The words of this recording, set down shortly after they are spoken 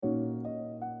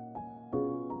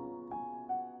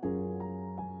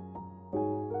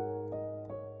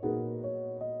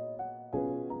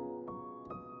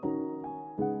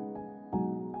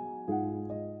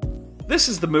This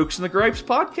is the Mooks and the Gripes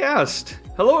podcast.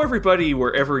 Hello, everybody,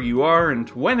 wherever you are and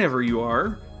whenever you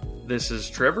are. This is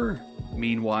Trevor.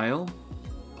 Meanwhile,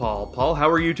 Paul. Paul, how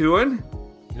are you doing?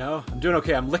 You know, I'm doing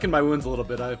okay. I'm licking my wounds a little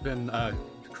bit. I've been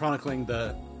chronicling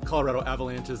the Colorado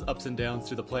Avalanche's ups and downs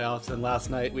through the playoffs, and last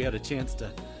night we had a chance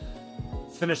to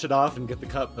finish it off and get the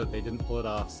cup, but they didn't pull it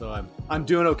off. So I'm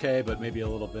doing okay, but maybe a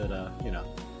little bit, a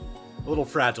little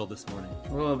fragile this morning.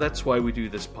 Well, that's why we do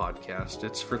this podcast.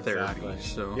 It's for Exactly. therapy.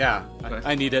 So yeah,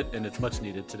 I need it, and it's much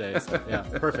needed today. So yeah,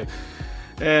 perfect.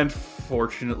 And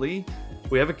fortunately,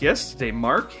 we have a guest today,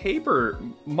 Mark Haber.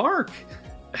 Mark,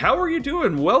 how are you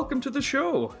doing? Welcome to the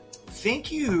show.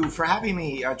 Thank you for having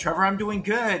me, Trevor. I'm doing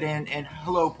good, and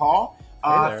hello, Paul.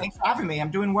 Thanks for having me. I'm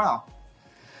doing well.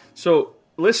 So,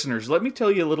 listeners, let me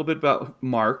tell you a little bit about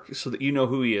Mark so that you know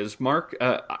who he is. Mark,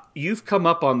 you've come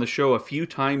up on the show a few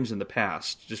times in the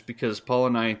past, just because Paul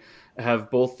and I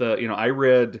have both, I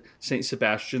read St.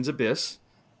 Sebastian's Abyss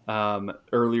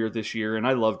earlier this year, and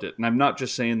I loved it. And I'm not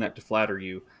just saying that to flatter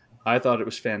you. I thought it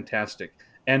was fantastic.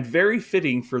 And very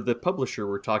fitting for the publisher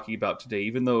we're talking about today,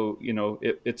 even though,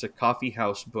 it's a coffee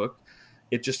house book.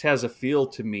 It just has a feel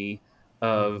to me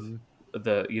of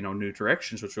the, new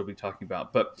directions, which we'll be talking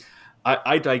about. But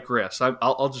I digress.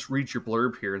 I'll just read your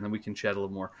blurb here, and then we can chat a little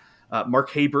more.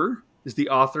 Mark Haber is the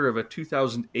author of a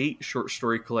 2008 short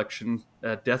story collection,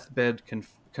 Deathbed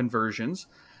Conversions,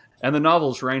 and the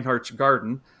novels Reinhardt's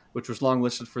Garden, which was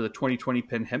longlisted for the 2020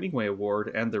 Penn Hemingway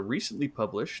Award, and the recently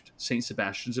published St.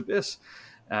 Sebastian's Abyss.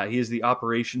 He is the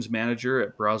operations manager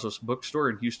at Brazos Bookstore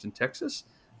in Houston, Texas.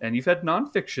 And you've had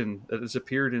nonfiction that has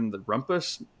appeared in the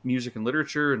Rumpus, Music and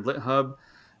Literature, and Lit Hub,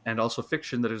 and also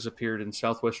fiction that has appeared in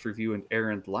Southwest Review and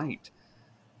Errand Light.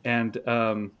 And,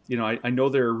 I know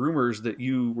there are rumors that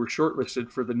you were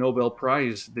shortlisted for the Nobel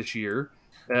Prize this year.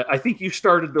 I think you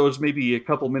started those maybe a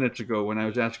couple minutes ago when I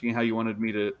was asking how you wanted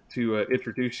me to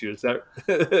introduce you. Is that?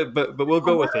 but we'll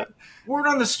go with it. Word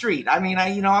on the street. I mean,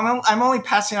 I'm only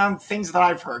passing on things that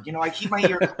I've heard. I keep my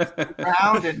ear to the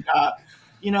ground, and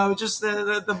just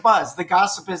the buzz. The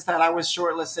gossip is that I was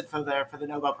shortlisted for the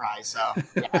Nobel Prize. So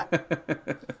yeah.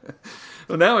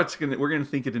 Well, now we're gonna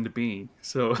think it into being.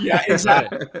 So yeah,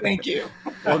 exactly. Thank you.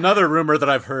 Well, another rumor that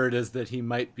I've heard is that he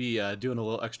might be doing a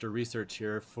little extra research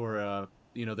here for.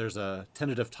 There's a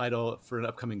tentative title for an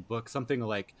upcoming book, something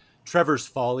like Trevor's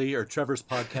Folly or Trevor's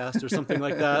Podcast or something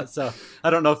like that. So I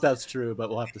don't know if that's true, but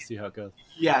we'll have to see how it goes.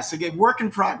 Yes, again, work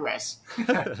in progress.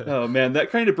 Oh, man,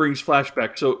 that kind of brings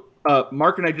flashback. So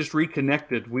Mark and I just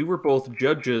reconnected. We were both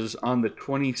judges on the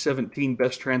 2017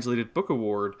 Best Translated Book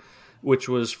Award, which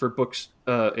was for books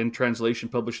in translation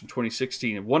published in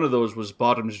 2016. And one of those was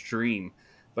Bottom's Dream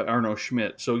by Arno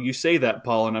Schmidt. So you say that,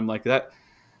 Paul, and I'm like,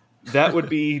 that would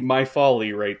be my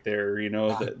folly right there,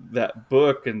 that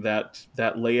book and that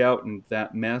layout and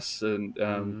that mess and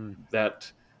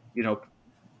that,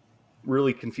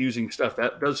 really confusing stuff.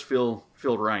 That does feel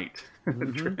right.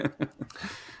 Mm-hmm.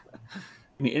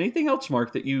 I mean, anything else,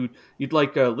 Mark, that you'd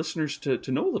like listeners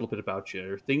to know a little bit about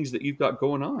you or things that you've got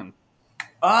going on?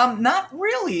 Not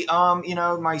really.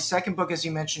 My second book, as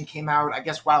you mentioned, came out, I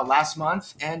guess, last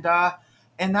month.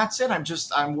 And that's it.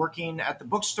 I'm working at the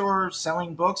bookstore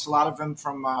selling books, a lot of them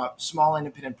from small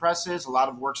independent presses, a lot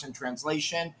of works in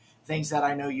translation, things that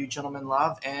I know you gentlemen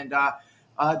love, and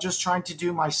just trying to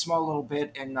do my small little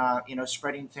bit in,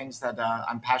 spreading things that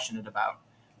I'm passionate about.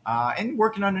 And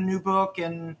working on a new book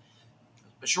and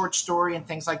a short story and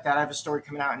things like that. I have a story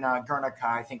coming out in Guernica,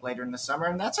 I think, later in the summer,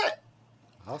 and that's it.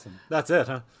 Awesome. That's it,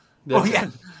 huh? Yeah.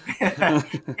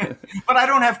 But I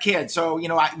don't have kids, so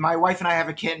my wife and I have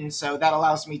a kitten, so that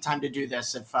allows me time to do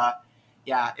this. If I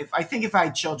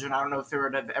had children, I don't know if there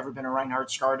would have ever been a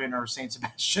Reinhardt's Garden or St.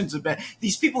 Sebastian's Abyss.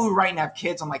 These people who write and have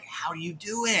kids, I'm like, how do you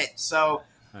do it? So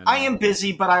I am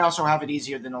busy, but I also have it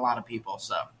easier than a lot of people.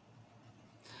 So.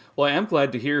 Well, I am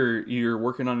glad to hear you're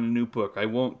working on a new book. I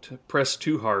won't press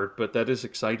too hard, but that is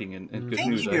exciting and good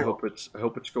news. You. I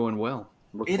hope it's going well.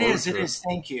 It is.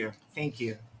 Thank you.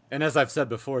 And as I've said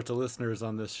before to listeners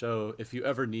on this show, if you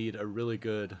ever need a really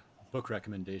good book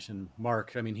recommendation,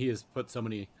 Mark, he has put so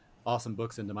many awesome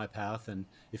books into my path. And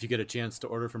if you get a chance to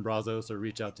order from Brazos or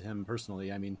reach out to him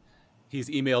personally, he's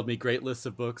emailed me great lists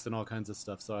of books and all kinds of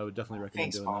stuff. So I would definitely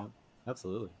recommend doing Paul. that.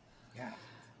 Absolutely. Yeah.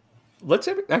 Let's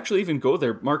actually even go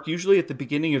there. Mark, usually at the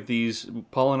beginning of these,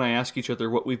 Paul and I ask each other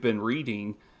what we've been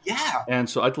reading. Yeah. And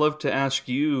so I'd love to ask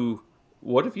you,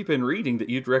 what have you been reading that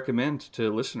you'd recommend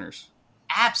to listeners?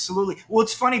 Absolutely. Well,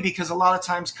 it's funny because a lot of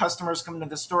times customers come into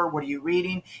the store, what are you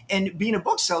reading? And being a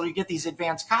bookseller, you get these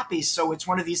advanced copies. So it's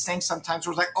one of these things sometimes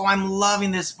where it's like, oh, I'm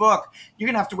loving this book. You're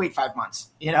going to have to wait 5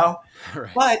 months, you know?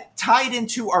 Right. But tied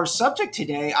into our subject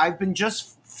today, I've been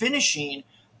just finishing.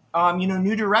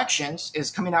 New Directions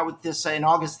is coming out with this in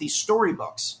August. These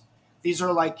storybooks. These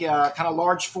are like kind of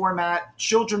large format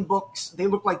children books. They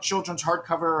look like children's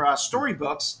hardcover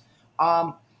storybooks,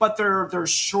 but they're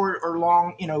short or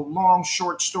long, long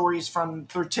short stories from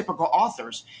their typical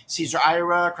authors: Caesar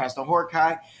Ira,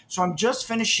 Krasnohorkai. So I'm just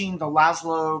finishing the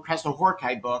Laszlo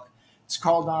Krasnohorkai book. It's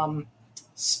called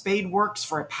Spade Works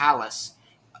for a Palace,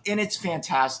 and it's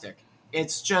fantastic.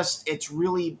 It's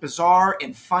really bizarre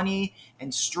and funny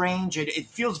and strange. It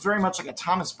feels very much like a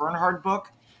Thomas Bernhard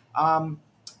book.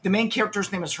 The main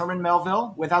character's name is Herman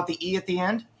Melville, without the E at the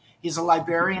end. He's a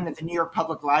librarian at the New York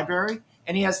Public Library,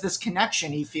 and he has this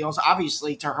connection, he feels,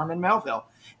 obviously, to Herman Melville.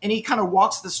 And he kind of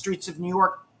walks the streets of New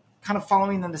York, kind of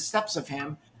following in the steps of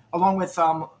him, along with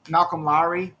Malcolm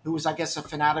Lowry, who was, I guess, a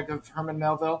fanatic of Herman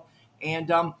Melville.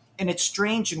 And it's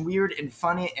strange and weird and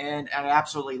funny, and I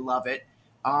absolutely love it.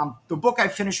 The book I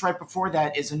finished right before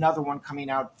that is another one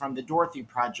coming out from the Dorothy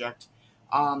Project,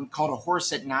 called A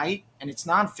Horse at Night, and it's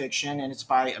nonfiction, and it's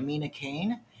by Amina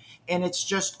Kane, and it's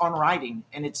just on writing,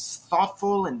 and it's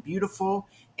thoughtful and beautiful,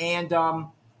 and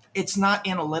it's not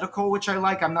analytical, which I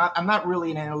like. I'm not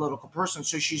really an analytical person,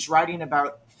 so she's writing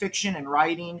about fiction and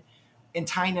writing, and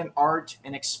tying in art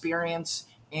and experience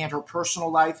and her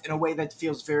personal life in a way that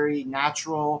feels very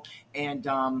natural, and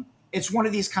it's one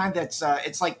of these kind that's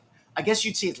it's like, I guess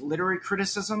you'd say it's literary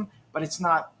criticism, but it's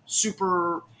not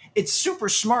super. It's super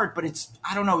smart, but it's,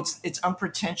 I don't know. It's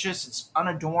unpretentious. It's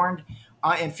unadorned,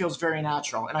 and feels very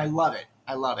natural. And I love it.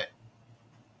 I love it.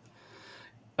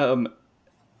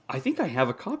 I think I have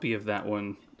a copy of that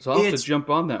one, so I'll have to jump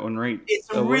on that one right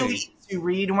It's a away. really easy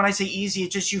read. And when I say easy,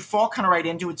 it's just you fall kind of right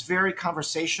into it. It's very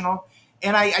conversational.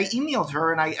 And I emailed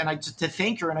her and I to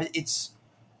thank her, and it's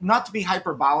not to be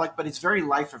hyperbolic, but it's very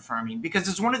life affirming, because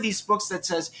it's one of these books that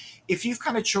says, if you've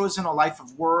kind of chosen a life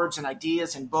of words and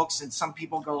ideas and books, and some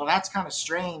people go, well, that's kind of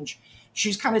strange.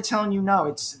 She's kind of telling you, no,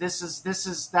 this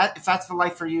is that. If that's the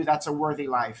life for you, that's a worthy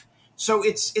life. So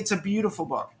it's a beautiful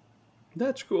book.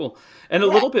 That's cool. And a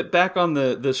little bit back on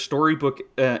the storybook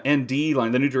ND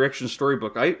line, the New Direction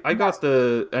storybook. I got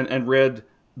and read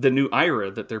the new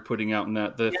Ira that they're putting out in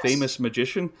that, the Famous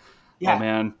Magician. Yeah. Oh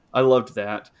man, I loved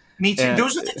that. Me too.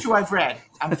 Those are the two I've read.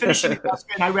 I'm finishing the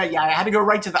and I read. Yeah, I had to go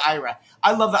right to the Ira.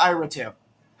 I love the Ira too.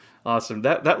 Awesome.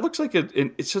 That looks like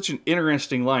it's such an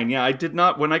interesting line. Yeah, I did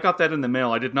not, when I got that in the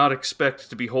mail, I did not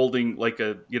expect to be holding like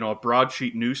a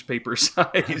broadsheet newspaper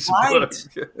size book.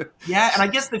 Yeah, and I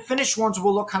guess the finished ones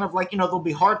will look kind of like, they'll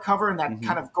be hardcover, and that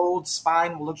kind of gold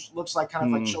spine looks like kind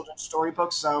of like children's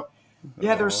storybooks. So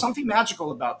yeah, there's something magical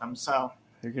about them. So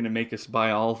they're going to make us buy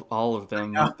all of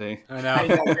them, aren't they? I know. I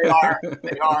know they are.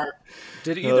 They are.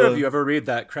 Did either of you ever read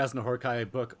that Krasnohorkai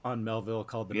book on Melville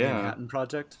called The Manhattan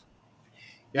Project?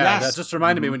 Yeah, yes. That just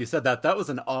reminded me when you said that. That was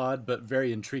an odd but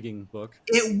very intriguing book.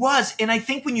 It was. And I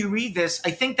think when you read this,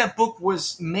 I think that book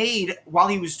was made while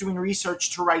he was doing research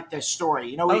to write this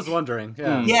story. I was wondering.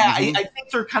 Yeah. Yeah, I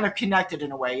think they're kind of connected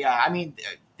in a way. Yeah, I mean,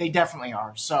 they definitely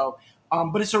are. So,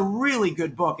 but it's a really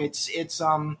good book. It's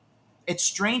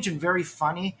strange and very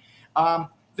funny.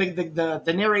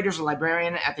 The narrator's a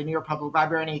librarian at the New York Public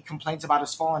Library, and he complains about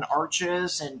his fallen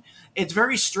arches, and it's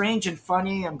very strange and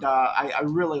funny, and I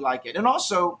really like it, and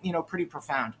also pretty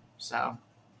profound. So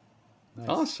Nice.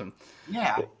 Awesome.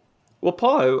 Yeah. Well,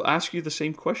 Paul, I'll ask you the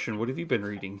same question. What have you been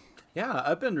reading? Yeah,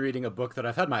 I've been reading a book that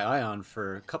I've had my eye on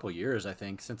for a couple years, I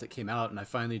think, since it came out, and I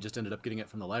finally just ended up getting it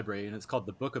from the library, and it's called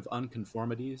The Book of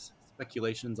Unconformities: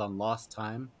 Speculations on Lost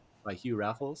Time by Hugh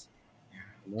Raffles.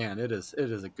 Man, it is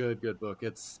a good book.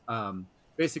 It's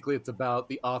basically, it's about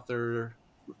the author.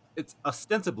 It's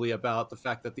ostensibly about the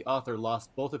fact that the author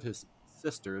lost both of his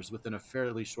sisters within a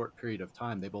fairly short period of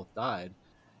time. They both died,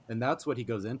 and that's what he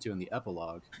goes into in the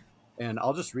epilogue. And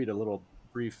I'll just read a little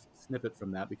brief snippet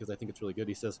from that because I think it's really good.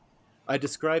 He says, I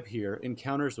describe here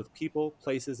encounters with people,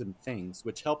 places, and things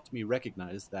which helped me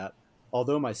recognize that,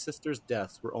 although my sisters'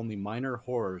 deaths were only minor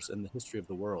horrors in the history of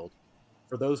the world,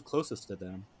 for those closest to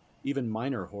them, even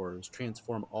minor horrors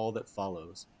transform all that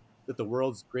follows, that the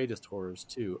world's greatest horrors,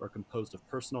 too, are composed of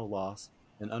personal loss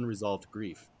and unresolved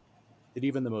grief, that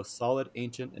even the most solid,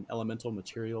 ancient, and elemental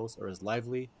materials are as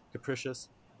lively, capricious,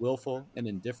 willful, and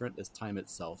indifferent as time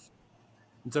itself.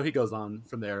 And so he goes on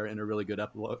from there in a really good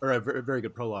epilogue, or a very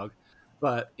good prologue.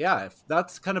 But yeah,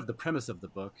 that's kind of the premise of the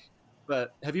book.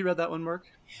 But have you read that one, Mark?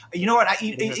 You know what?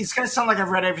 It's going to sound like I've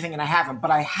read everything, and I haven't, but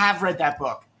I have read that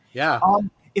book. Yeah.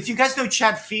 If you guys know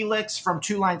Chad Felix from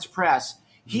Two Lines Press,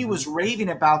 he was raving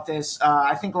about this,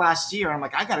 I think last year. I'm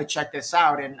like, I got to check this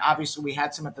out. And obviously we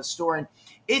had some at the store, and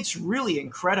it's really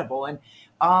incredible. And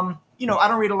I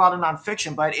don't read a lot of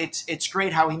nonfiction, but it's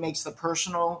great how he makes the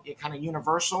personal kind of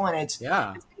universal, and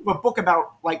Yeah. it's a book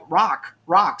about like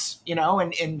rocks,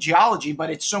 and geology, but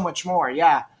it's so much more.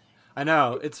 Yeah. I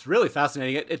know, it's really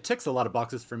fascinating. It ticks a lot of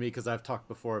boxes for me because I've talked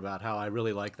before about how I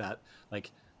really like that,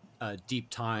 like deep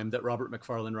time that Robert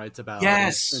McFarlane writes about, and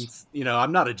Yes.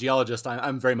 I'm not a geologist.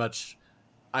 I'm very much,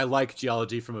 I like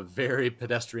geology from a very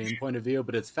pedestrian point of view,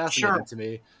 but it's fascinating Sure. to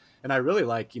me. And I really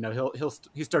like,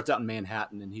 he starts out in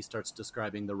Manhattan and he starts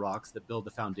describing the rocks that build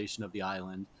the foundation of the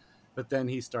island, but then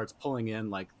he starts pulling in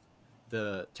like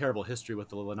the terrible history with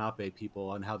the Lenape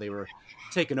people and how they were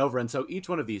taken over. And so each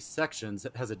one of these sections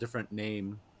has a different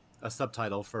name, a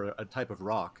subtitle for a type of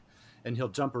rock. And he'll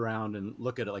jump around and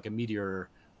look at it like a meteor,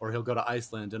 or he'll go to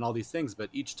Iceland and all these things. But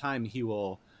each time he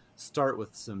will start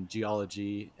with some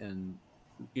geology and,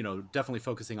 definitely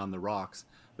focusing on the rocks.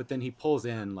 But then he pulls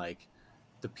in like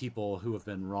the people who have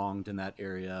been wronged in that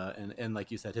area, and like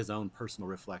you said, his own personal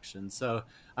reflection. So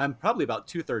I'm probably about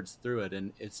 2/3 through it,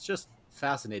 and it's just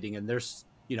fascinating. And there's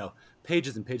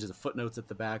pages and pages of footnotes at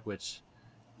the back, which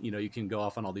you can go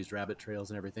off on all these rabbit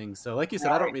trails and everything. So like you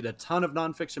said, I don't Right. read a ton of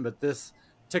nonfiction, but this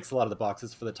ticks a lot of the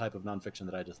boxes for the type of nonfiction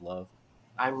that I just love.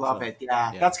 I love So it.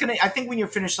 Yeah, yeah, I think when you're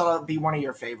finished, that'll be one of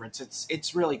your favorites.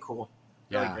 It's really cool,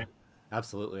 really yeah, great.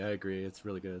 absolutely, I agree. It's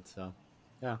really good. So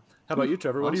yeah, how about you,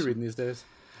 Trevor? What are you Awesome. reading these days?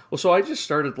 Well, so I just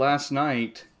started last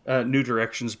night. New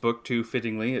Directions book too,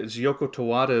 fittingly. It's Yoko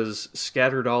Tawada's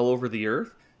 "Scattered All Over the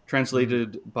Earth," Mm,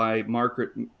 translated by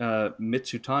Margaret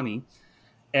Mitsutani.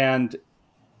 And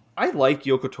I like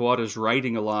Yoko Tawada's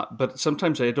writing a lot, but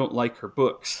sometimes I don't like her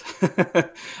books.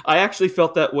 I actually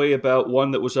felt that way about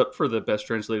one that was up for the Best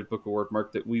Translated Book Award,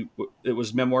 Mark. It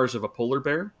was Memoirs of a Polar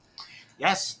Bear.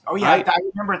 Yes. Oh yeah, I I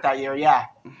remember it that year. Yeah.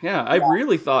 Yeah, I Yeah.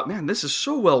 really thought, man, this is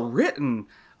so well written.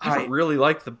 I don't Right. really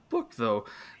like the book though.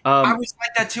 I Um, was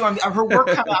like that too. Her work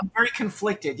kind of. I'm very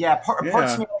conflicted. Yeah. Parts of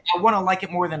yeah, me, I want to like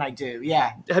it more than I do.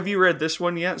 Yeah. have you read this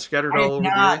one yet? Scattered I All have Over the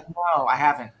not. Earth. No, I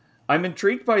haven't. I'm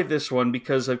intrigued by this one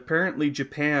because apparently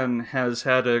Japan has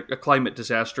had a climate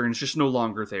disaster and is just no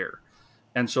longer there.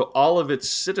 And so all of its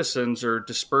citizens are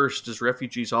dispersed as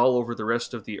refugees all over the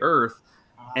rest of the earth.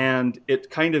 Wow. And it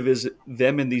kind of is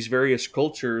them in these various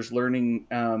cultures learning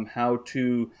how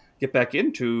to get back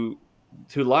into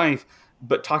to life,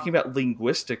 but talking about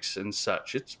linguistics and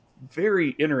such. It's very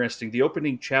interesting. The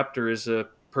opening chapter is a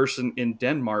person in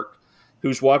Denmark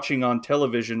who's watching on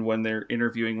television when they're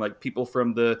interviewing like people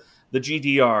from the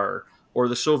GDR or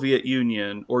the Soviet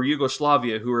Union or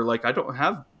Yugoslavia who are like, I don't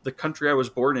have the country I was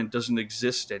born in doesn't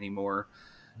exist anymore.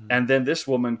 mm, And then this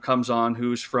woman comes on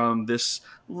who's from this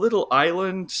little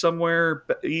island somewhere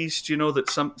east, that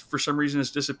some for some reason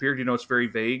has disappeared. It's very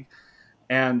vague.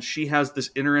 And she has this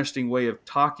interesting way of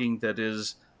talking that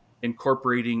is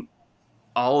incorporating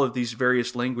all of these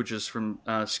various languages from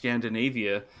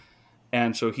Scandinavia.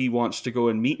 And so he wants to go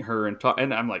and meet her and talk.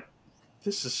 And I'm like,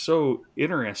 this is so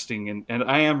interesting, and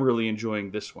I am really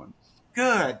enjoying this one.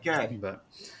 Good. Good. But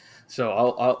so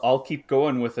I'll keep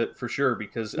going with it for sure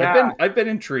because Yeah. I've been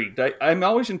intrigued. I'm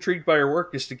always intrigued by her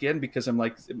work, just again because I'm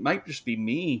like it might just be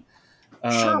me,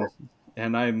 um, Sure.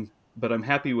 and I'm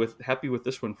happy with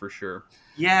this one for sure.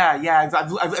 Yeah. Yeah.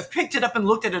 I've picked it up and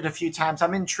looked at it a few times.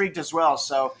 I'm intrigued as well.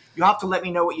 So you'll have to let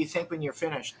me know what you think when you're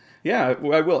finished. Yeah,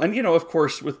 I will. And of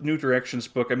course, with New Directions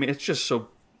book, I mean, it's just so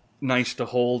nice to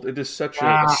hold. It is such a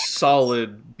Yeah.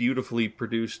 solid, beautifully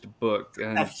produced book,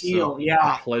 That and so feel. a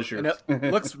Yeah. and pleasure. it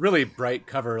looks really bright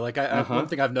cover. Like Uh one huh.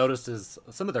 thing I've noticed is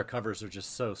some of their covers are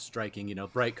just so striking.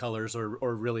 Bright colors or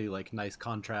really like nice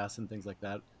contrasts and things like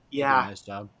that. They do a Yeah. nice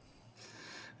job.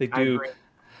 They I do. agree.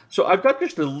 So I've got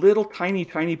just a little tiny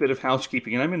bit of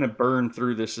housekeeping, and I'm going to burn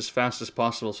through this as fast as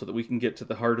possible so that we can get to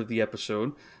the heart of the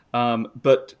episode.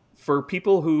 But for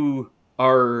people who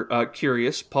are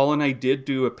curious, Paul and I did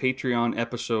do a Patreon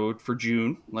episode for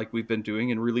June, like we've been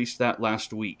doing, and released that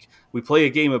last week. We play a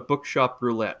game of Bookshop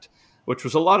Roulette, which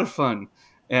was a lot of fun,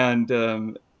 and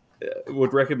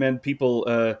would recommend people.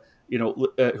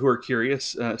 Who are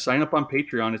curious, sign up on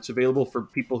Patreon. It's available for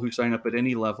people who sign up at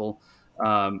any level,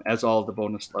 as all of the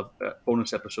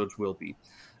bonus episodes will be.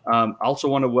 I also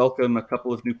want to welcome a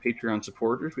couple of new Patreon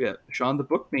supporters. We have Sean the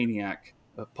Book Maniac,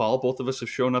 Paul. Both of us have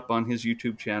shown up on his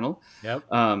YouTube channel, Yep.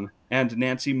 and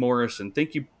Nancy Morrison.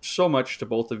 Thank you so much to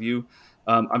both of you.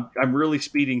 I'm really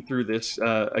speeding through this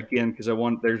again because I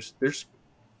want there's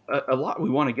a lot we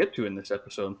want to get to in this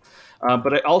episode.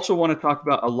 But I also want to talk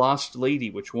about A Lost Lady,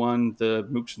 which won the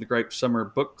Mooks and the Gripes Summer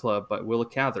Book Club by Willa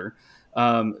Cather.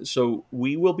 So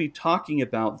we will be talking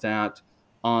about that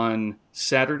on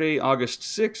Saturday, August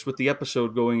 6th, with the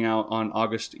episode going out on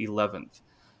August 11th.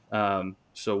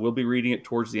 So we'll be reading it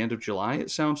towards the end of July,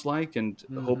 it sounds like, and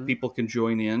hope Mm-hmm. people can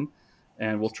join in.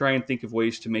 And we'll try and think of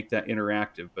ways to make that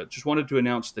interactive. But just wanted to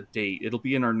announce the date. It'll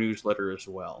be in our newsletter as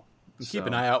well. Keep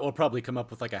an So, eye out. We'll probably come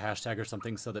up with like a hashtag or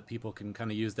something so that people can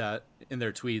kind of use that in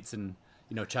their tweets and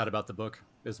chat about the book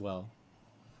as well.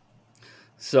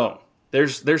 so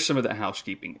there's some of that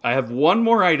housekeeping. I have one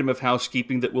more item of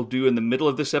housekeeping that we'll do in the middle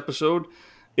of this episode.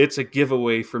 It's a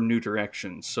giveaway from New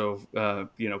Directions, so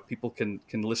people can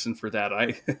listen for that.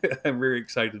 I'm very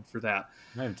excited for that.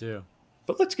 I am too.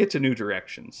 But let's get to New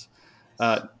Directions.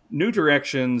 New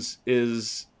Directions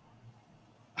is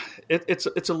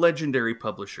it's a legendary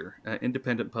publisher,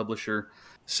 independent publisher,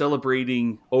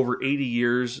 celebrating over 80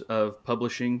 years of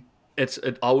publishing. It's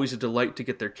always a delight to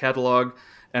get their catalog,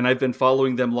 and I've been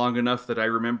following them long enough that I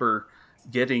remember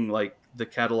getting like the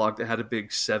catalog that had a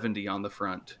big 70 on the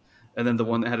front, and then the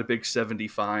one that had a big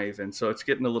 75, and so it's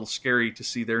getting a little scary to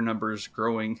see their numbers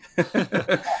growing.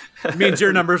 It means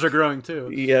your numbers are growing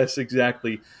too. Yes,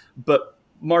 exactly. But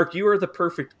Mark, you are the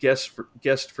perfect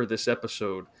guest for this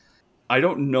episode. I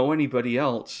don't know anybody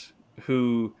else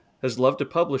who has loved a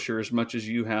publisher as much as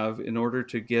you have in order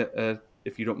to get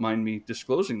if you don't mind me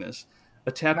disclosing this,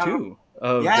 a tattoo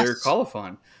of their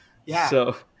colophon. Yeah.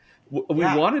 So we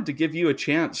wanted to give you a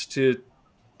chance to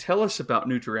tell us about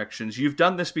New Directions. You've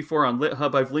done this before on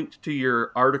LitHub. I've linked to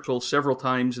your article several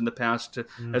times in the past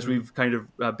as we've kind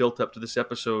of built up to this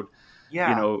episode.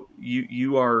 Yeah.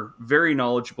 You are very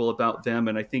knowledgeable about them,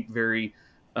 and I think very,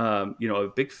 a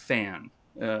big fan.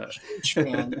 Huge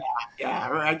fan. Yeah.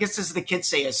 Or I guess as the kids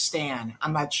say, a stan.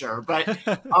 I'm not sure, but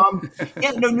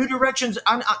New Directions.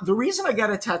 The reason I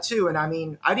got a tattoo, and I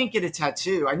mean, I didn't get a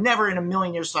tattoo. I never in a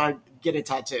million years thought I'd get a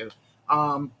tattoo.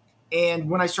 And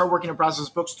when I started working at Brazos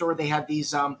Bookstore, they had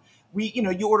these.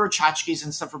 You order tchotchkes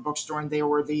and stuff for bookstore, and there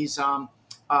were these,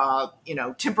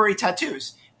 temporary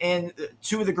tattoos. And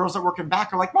two of the girls that work in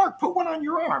back are like, Mark, put one on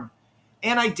your arm.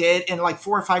 And I did. And like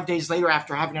 4 or 5 days later,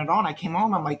 after having it on, I came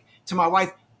home. I'm like to my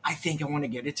wife, I think I want to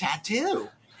get a tattoo.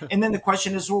 And then the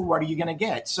question is, well, what are you going to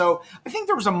get? So I think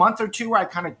there was a month or two where I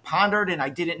kind of pondered and I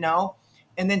didn't know.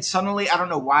 And then suddenly, I don't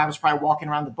know why, I was probably walking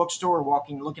around the bookstore,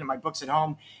 looking at my books at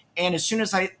home. And as soon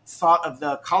as I thought of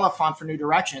the colophon for New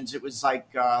Directions, it was like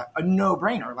a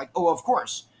no-brainer. Like, oh, of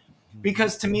course.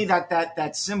 Because to me,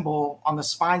 that symbol on the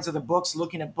spines of the books,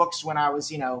 looking at books when I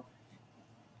was,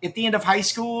 at the end of high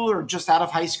school or just out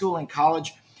of high school and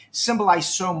college,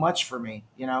 symbolized so much for me,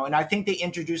 and I think they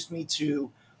introduced me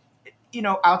to,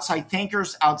 outside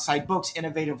thinkers, outside books,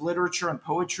 innovative literature and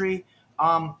poetry,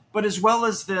 but as well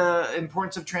as the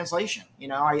importance of translation.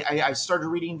 I started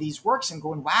reading these works and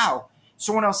going, wow,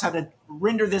 someone else had to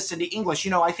render this into English.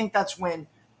 I think that's when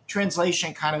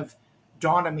translation kind of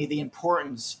dawned on me, the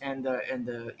importance and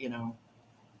the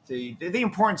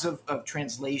importance of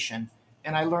translation.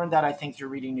 And I learned that, I think, through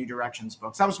reading New Directions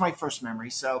books. That was my first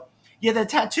memory. So, yeah, the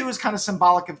tattoo is kind of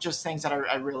symbolic of just things that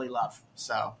I really love.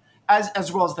 So,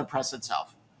 as well as the press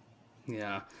itself.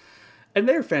 Yeah. And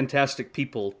they're fantastic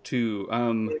people, too. They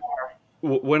are.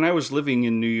 When I was living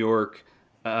in New York,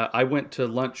 I went to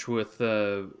lunch with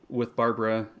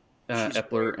Barbara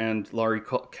Epler and Laurie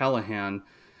Callahan,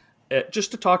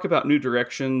 just to talk about New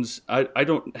Directions. I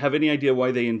don't have any idea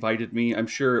why they invited me. I'm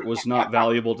sure it was not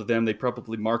valuable to them. They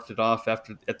probably marked it off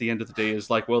at the end of the day as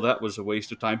like, well, that was a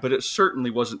waste of time. But it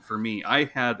certainly wasn't for me. I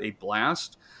had a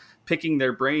blast picking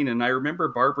their brain. And I remember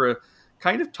Barbara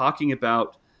kind of talking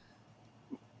about,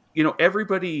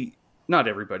 everybody, not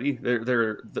everybody,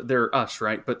 they're us,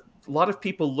 right? But a lot of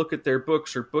people look at their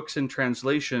books or books in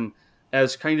translation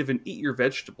as kind of an eat your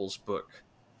vegetables book.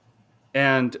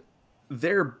 And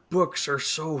their books are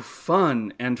so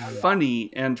fun and funny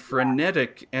and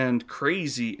frenetic and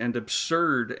crazy and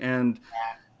absurd, and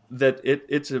that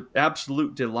it's an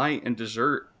absolute delight and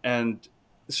dessert. And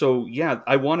so, yeah,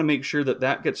 I want to make sure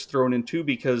that gets thrown in too,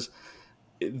 because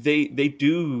they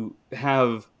do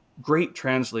have great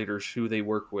translators who they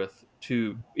work with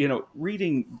to,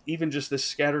 reading even just this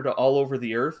scattered all over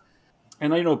the earth.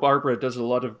 And I know Barbara does a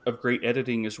lot of great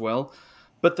editing as well.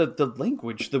 But the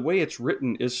language, the way it's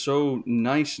written is so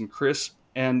nice and crisp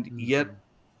and yet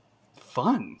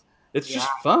fun. It's just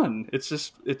fun.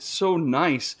 It's so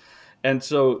nice. And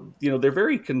so, they're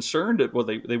very concerned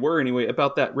they were anyway,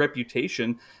 about that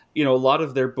reputation. A lot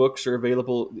of their books are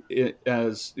available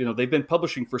as, they've been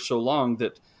publishing for so long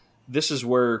that this is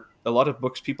where a lot of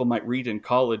books people might read in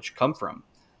college come from.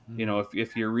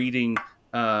 If you're reading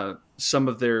some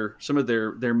of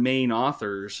their main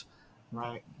authors,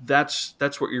 right, that's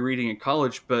what you're reading in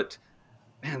college. But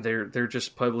man, they're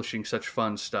just publishing such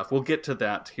fun stuff. We'll get to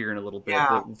that here in a little bit,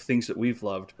 the things that we've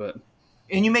loved. But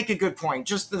And you make a good point.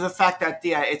 Just the fact that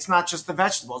it's not just the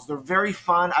vegetables; they're very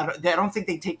fun. I don't think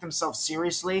they take themselves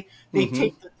seriously. They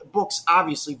take the books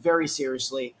obviously very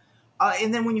seriously.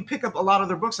 And then when you pick up a lot of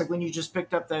their books, like when you just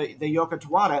picked up the Yoko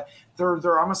Tawada,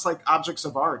 they're almost like objects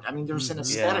of art. I mean, there's an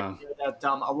aesthetic there that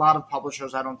a lot of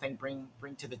publishers I don't think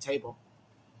bring to the table.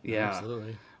 Yeah,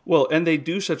 absolutely. Well, and they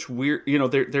do such weird.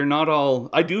 They're not all.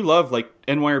 I do love like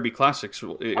NYRB classics.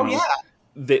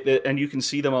 And you can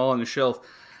see them all on the shelf.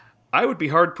 I would be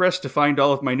hard pressed to find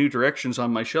all of my New Directions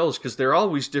on my shelves because they're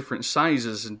always different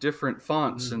sizes and different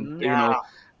fonts, and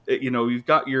you've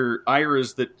got your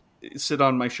Iras that sit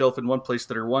on my shelf in one place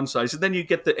that are one size, and then you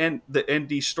get the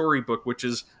ND storybook, which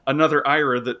is another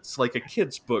Ira that's like a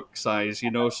kid's book size.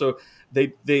 So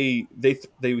they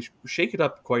shake it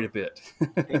up quite a bit.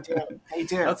 They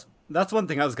do. That's one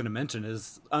thing I was going to mention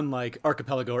is unlike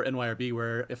Archipelago or NYRB,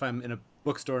 where if I'm in a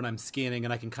bookstore and I'm scanning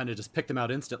and I can kind of just pick them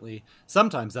out instantly,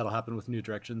 sometimes that'll happen with New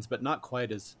Directions, but not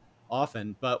quite as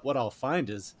often. But what I'll find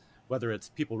is whether it's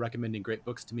people recommending great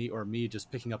books to me or me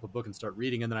just picking up a book and start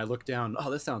reading, and then I look down,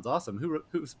 oh, this sounds awesome.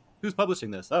 Who's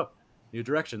publishing this? Oh, New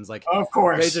Directions. Like, of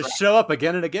course, they just show up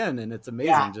again and again, and it's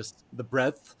amazing, just the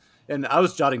breadth. And I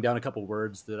was jotting down a couple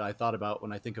words that I thought about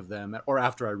when I think of them, or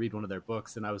after I read one of their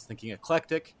books, and I was thinking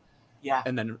eclectic. Yeah.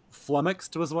 And then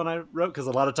flummoxed was one I wrote, because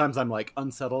a lot of times I'm like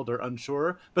unsettled or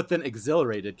unsure, but then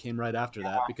exhilarated came right after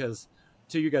that, because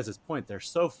to you guys' point, they're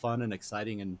so fun and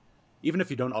exciting. And even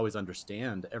if you don't always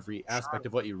understand every aspect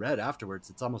of what you read afterwards,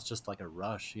 it's almost just like a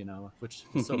rush, which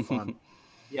is so fun.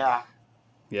 Yeah.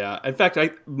 Yeah. In fact,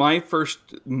 my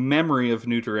first memory of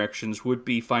New Directions would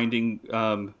be finding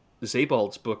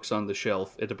Zabald's books on the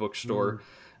shelf at a bookstore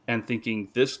and thinking,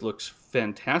 this looks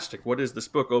fantastic. What is this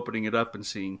book? Opening it up and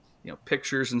seeing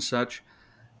pictures and such.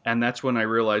 And that's when I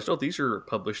realized, these are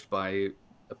published by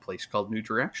a place called New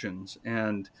Directions.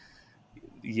 And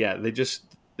yeah,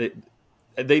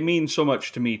 they mean so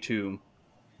much to me too.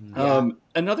 Yeah.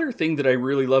 Another thing that I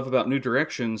really love about New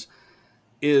Directions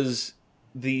is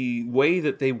the way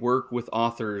that they work with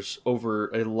authors over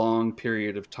a long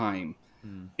period of time.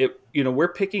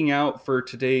 We're picking out for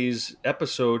today's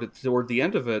episode, toward the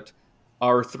end of it,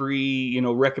 our three,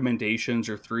 recommendations,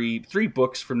 or three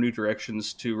books from New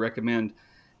Directions to recommend.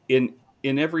 In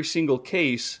every single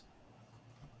case,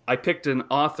 I picked an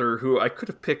author who I could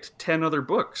have picked 10 other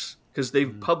books, because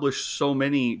they've published so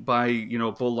many by,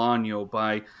 Bolaño,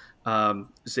 by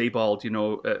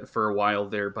Zabald, for a while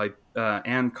there, by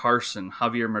Anne Carson,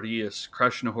 Javier Marias,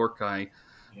 Krishna Horkai.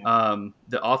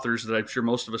 The authors that I'm sure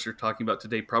most of us are talking about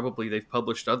today, probably they've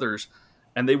published others,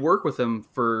 and they work with them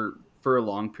for a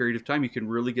long period of time. You can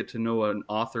really get to know an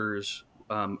author's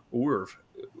oeuvre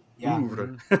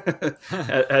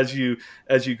as you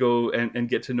go and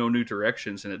get to know New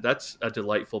Directions, and that's a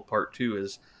delightful part too.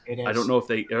 I don't know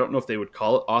if they would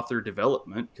call it author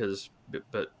development,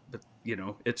 but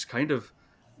it's kind of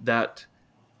that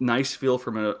nice feel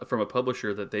from a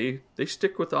publisher that they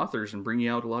stick with authors and bring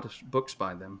you out a lot of books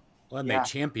by them. Well, and they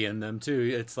champion them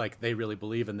too. It's like they really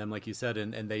believe in them, like you said,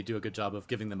 and they do a good job of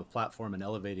giving them a platform and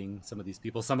elevating some of these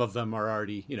people. Some of them are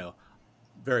already,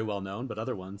 very well known, but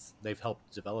other ones, they've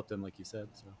helped develop them, like you said.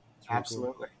 So it's really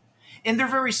absolutely cool. And they're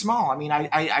very small. I mean,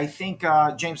 I think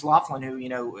James Laughlin,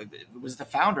 who was the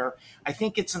founder, I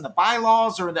think it's in the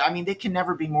bylaws, they can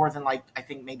never be more than I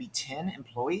think maybe 10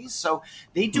 employees. So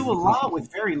they do a lot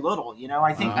with very little.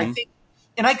 I think,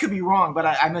 and I could be wrong, but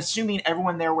I'm assuming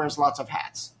everyone there wears lots of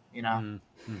hats.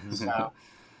 So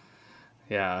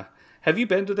yeah. Have you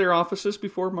been to their offices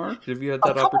before, Mark? Have you had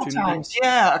that opportunity? A couple times,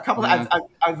 yeah. A couple.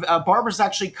 Yeah. Barbara's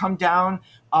actually come down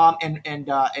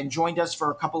and joined us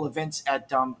for a couple events at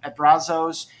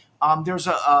Brazos. There's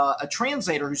a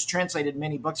translator who's translated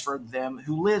many books for them.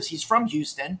 He's from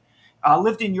Houston,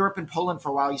 lived in Europe and Poland for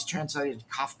a while. He's translated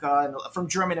Kafka, and from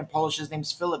German and Polish. His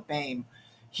name's Philip Baim.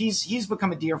 He's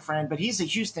become a dear friend, but he's a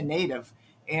Houston native,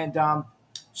 and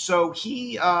so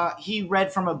he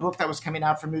read from a book that was coming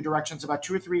out from New Directions about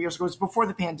 2 or 3 years ago. It was before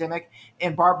the pandemic,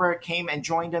 and Barbara came and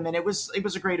joined him, and it was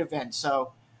a great event.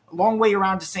 So a long way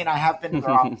around to saying I have been to their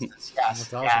offices.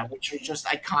 Yes, awesome. Yeah, which are just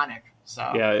iconic. So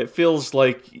yeah, it feels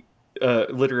like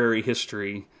literary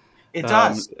history. It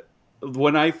does.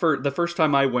 When the first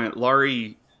time I went,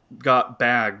 Laurie got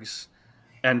bags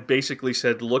and basically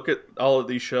said, "Look at all of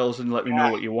these shelves and let me know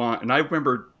what you want." And I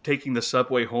remember taking the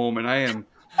subway home, and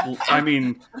I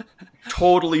mean,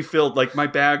 totally filled. Like my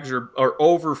bags are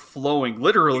overflowing,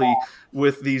 literally,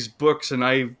 with these books. And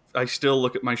I still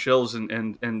look at my shelves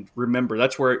and remember.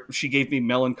 That's where she gave me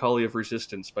 "Melancholy of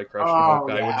Resistance" by Krishna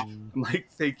Horkai. Which I'm like,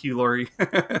 thank you, Laurie.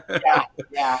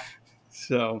 Yeah.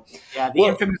 So the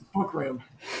infamous book room.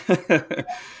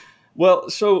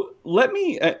 Well, so let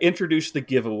me introduce the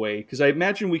giveaway, because I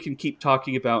imagine we can keep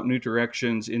talking about New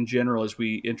Directions in general as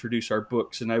we introduce our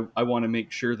books, and I want to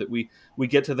make sure that we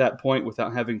get to that point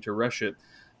without having to rush it.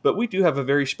 But we do have a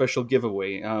very special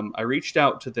giveaway. I reached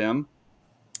out to them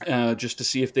just to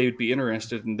see if they would be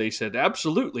interested, and they said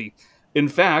absolutely. In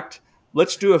fact,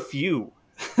 let's do a few.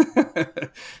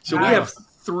 So we have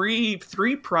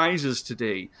three prizes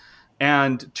today.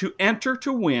 And to enter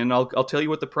to win, I'll tell you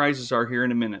what the prizes are here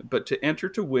in a minute. But to enter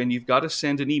to win, you've got to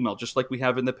send an email, just like we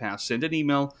have in the past. Send an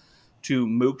email to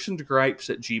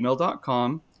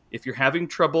mooksandgripes@gmail.com. If you're having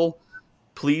trouble,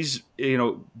 please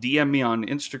DM me on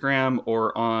Instagram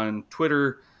or on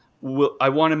Twitter. I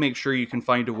want to make sure you can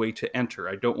find a way to enter.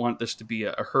 I don't want this to be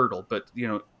a hurdle. But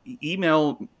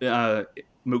email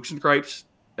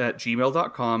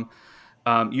mooksandgripes@gmail.com.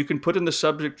 You can put in the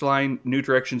subject line New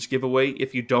Directions giveaway.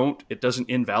 If you don't, it doesn't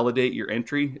invalidate your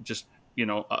entry. It just,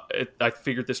 I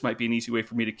figured this might be an easy way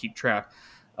for me to keep track.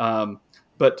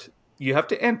 But you have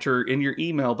to enter in your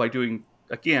email by doing,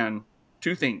 again,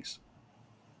 two things.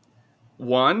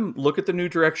 One, look at the New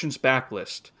Directions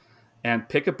backlist and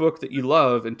pick a book that you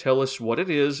love and tell us what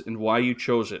it is and why you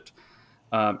chose it.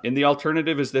 And the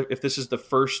alternative is that if this is the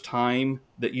first time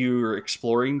that you're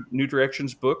exploring New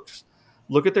Directions books,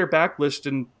 look at their backlist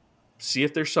and see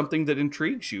if there's something that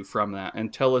intrigues you from that,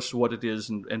 and tell us what it is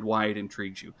and why it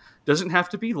intrigues you. Doesn't have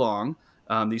to be long.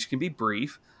 These can be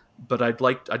brief, but I'd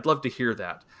love to hear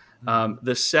that.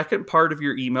 The second part of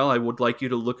your email, I would like you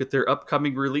to look at their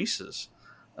upcoming releases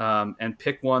and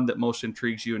pick one that most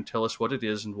intrigues you and tell us what it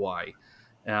is and why.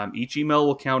 Each email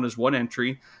will count as one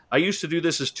entry. I used to do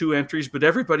this as two entries, but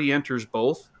everybody enters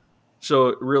both, so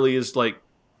it really is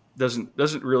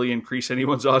doesn't really increase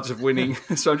anyone's odds of winning.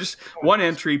 So just one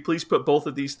entry. Please put both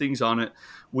of these things on it.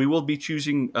 We will be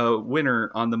choosing a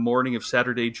winner on the morning of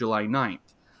Saturday, July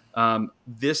 9th.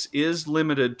 This is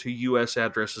limited to U.S.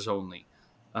 addresses only.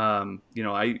 I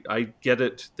get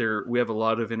it. We have a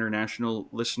lot of international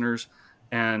listeners,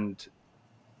 and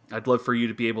I'd love for you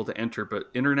to be able to enter, but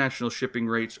international shipping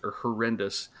rates are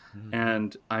horrendous,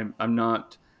 and I'm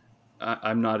not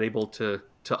able to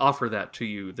offer that to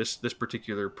you, this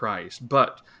particular prize.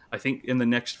 But I think in the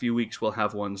next few weeks we'll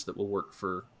have ones that will work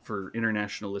for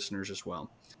international listeners as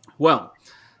well. Well,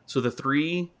 so the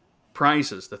three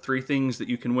prizes, the three things that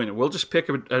you can win. And we'll just pick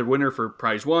a winner for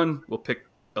prize one. We'll pick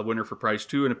a winner for prize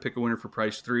two and pick a winner for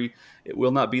prize three. It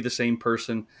will not be the same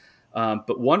person.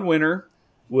 But one winner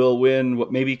will win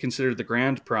what may be considered the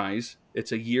grand prize.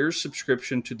 It's a year's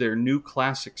subscription to their New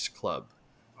Classics Club.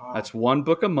 That's one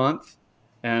book a month.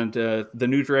 And the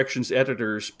New Directions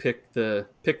editors pick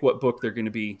what book they're going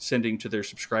to be sending to their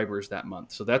subscribers that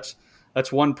month. So that's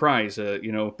one prize.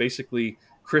 Basically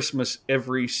Christmas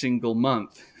every single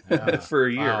month for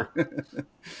a year.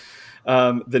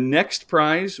 Wow. The next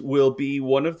prize will be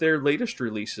one of their latest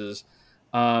releases.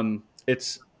 I'm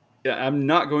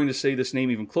not going to say this name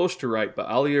even close to right, but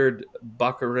Alyard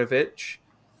Bakarevich.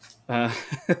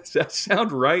 Does that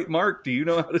sound right, Mark? Do you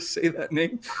know how to say that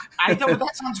name? I don't.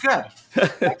 That sounds good.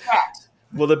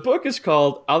 Well, the book is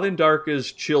called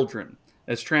Alindarka's Children.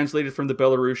 It's translated from the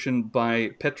Belarusian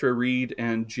by Petra Reed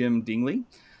and Jim Dingley.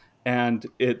 And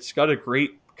it's got a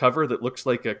great cover that looks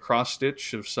like a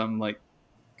cross-stitch of some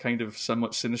kind of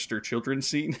somewhat sinister children's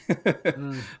scene.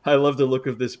 I love the look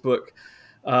of this book.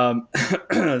 So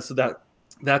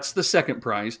that's the second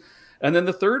prize. And then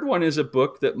the third one is a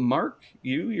book that, Mark,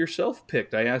 you yourself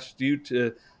picked. I asked you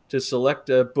to select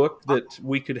a book that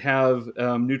we could have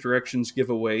New Directions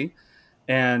give away.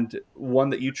 And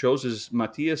one that you chose is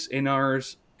Matthias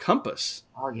Einar's Compass.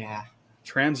 Oh, yeah.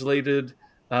 Translated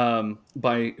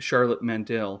by Charlotte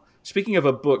Mandel. Speaking of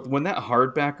a book, when that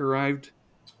hardback arrived,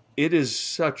 it is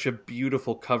such a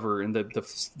beautiful cover, and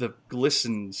the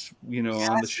glistens,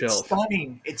 on the shelf.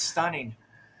 It's stunning.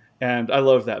 And I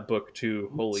love that book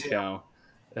too. Holy cow.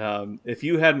 If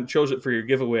you hadn't chosen it for your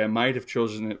giveaway, I might have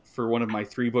chosen it for one of my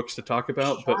three books to talk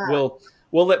about, but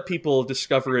we'll let people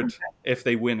discover it if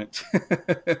they win it.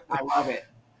 I love it.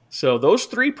 So those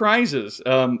three prizes,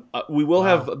 we will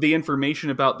have the information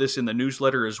about this in the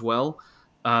newsletter as well,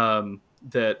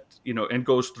 that, and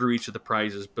goes through each of the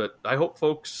prizes. But I hope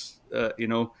folks,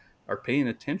 are paying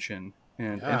attention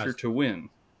and enter to win.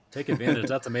 Take advantage.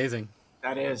 That's amazing.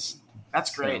 That's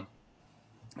great.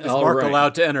 Is Mark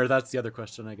allowed to enter? That's the other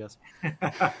question, I guess.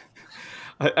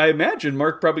 I imagine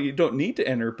Mark probably don't need to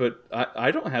enter, but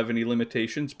I don't have any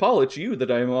limitations. Paul, it's you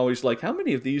that I'm always like, how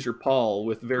many of these are Paul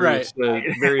with various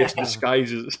various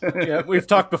disguises? Yeah, we've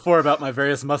talked before about my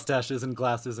various mustaches and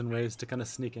glasses and ways to kind of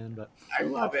sneak in, but I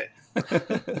love it.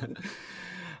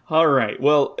 All right.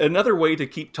 Well, another way to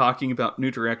keep talking about New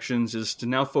Directions is to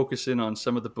now focus in on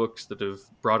some of the books that have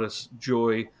brought us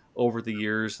joy over the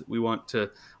years that we want to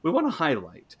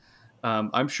highlight.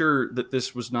 I'm sure that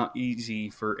this was not easy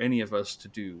for any of us to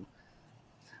do.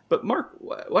 But Mark,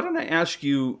 why don't I ask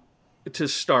you to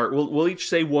start? We'll each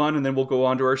say one, and then we'll go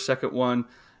on to our second one.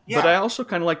 But I Yeah. also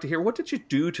kind of like to hear, what did you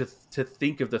do to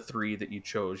think of the three that you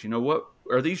chose? You know, what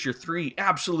are these your three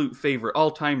absolute favorite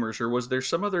all timers, or was there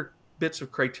some other bits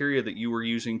of criteria that you were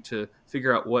using to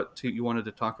figure out you wanted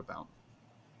to talk about?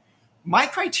 My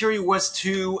criteria was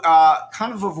to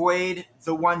kind of avoid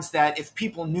the ones that if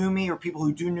people knew me or people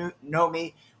who know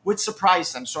me would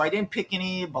surprise them. So I didn't pick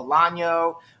any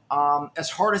Bolaño. As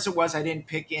hard as it was, I didn't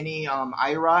pick any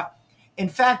Ira. In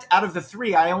fact, out of the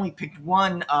three, I only picked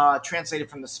one translated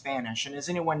from the Spanish. And as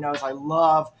anyone knows, I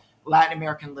love Latin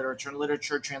American literature and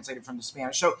literature translated from the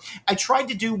Spanish. So I tried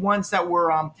to do ones that were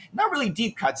not really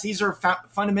deep cuts. These are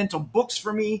fundamental books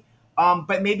for me,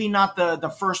 but maybe not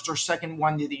the first or second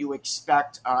one that you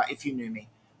expect if you knew me.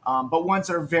 But ones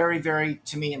that are very, very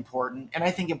to me important, and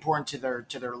I think important to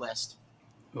their list.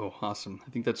 Oh, awesome! I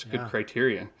think that's a good Yeah,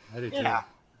 criteria. I do too. Yeah.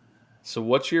 So,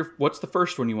 what's the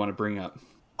first one you want to bring up?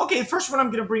 Okay, first one I'm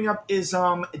going to bring up is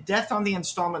 "Death on the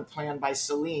Installment Plan" by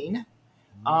Celine,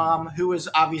 who is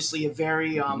obviously a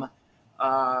very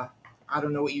I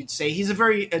don't know what you'd say. He's a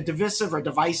very divisive or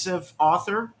divisive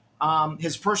author.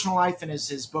 His personal life and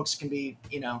his books can be,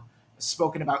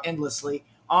 spoken about endlessly.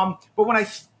 But when I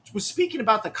was speaking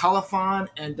about the colophon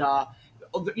and,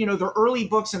 the early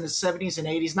books in the 70s and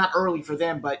 80s, not early for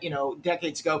them, but,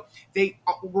 decades ago, they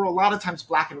were a lot of times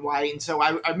black and white. And so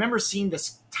I remember seeing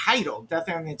this title, Death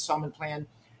on the Installment Plan,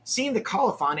 seeing the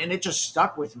colophon, and it just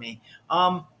stuck with me.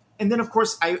 And then, of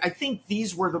course, I think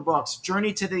these were the books,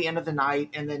 Journey to the End of the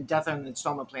Night and then Death on the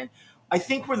Installment Plan, I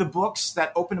think were the books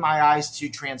that opened my eyes to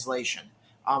translation.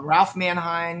 Ralph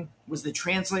Manheim was the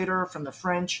translator from the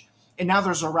French, and now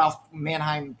there's a Ralph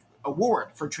Manheim Award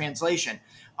for translation.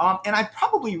 And I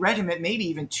probably read him at maybe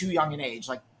even too young an age,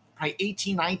 like probably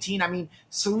 18, 19. I mean,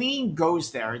 Celine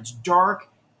goes there. It's dark.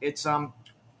 It's Do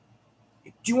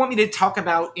you want me to talk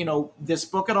about this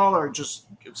book at all, or just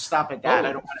stop at that? I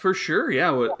Oh, don't. for sure.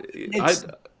 Yeah. It's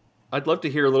I'd love to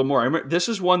hear a little more. This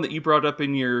is one that you brought up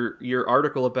in your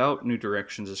article about New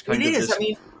Directions. Is kind it of is. this I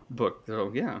mean, book,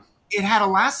 though. Yeah. it had a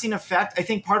lasting effect. I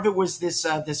think part of it was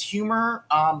this humor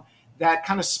that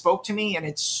kind of spoke to me, and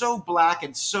it's so black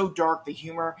and so dark, the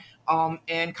humor,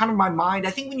 and kind of my mind.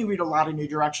 I think when you read a lot of New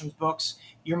Directions books,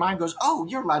 your mind goes, "Oh,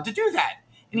 you're allowed to do that,"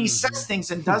 and he says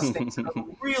things and does things that are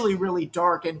really, really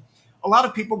dark. And a lot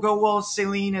of people go, "Well,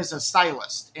 Celine is a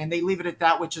stylist," and they leave it at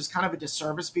that, which is kind of a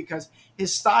disservice because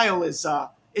his style is.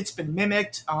 It's been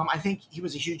mimicked. I think he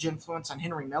was a huge influence on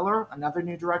Henry Miller, another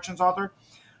New Directions author.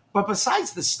 But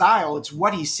besides the style, it's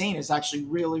what he's saying is actually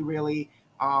really, really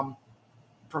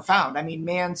profound. I mean,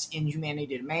 man's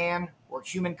inhumanity to man, or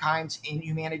humankind's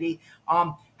inhumanity.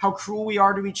 How cruel we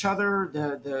are to each other.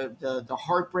 The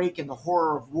heartbreak and the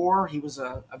horror of war. He was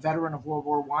a veteran of World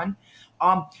War One,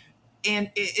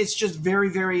 and it's just very,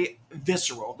 very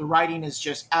visceral. The writing is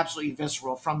just absolutely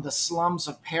visceral. From the slums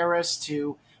of Paris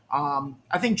to,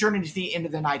 I think, Journey to the End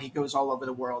of the Night. He goes all over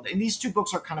the world, and these two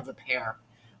books are kind of a pair.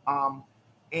 Um,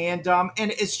 and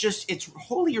it's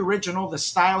wholly original. The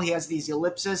style, he has these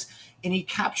ellipses, and he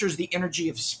captures the energy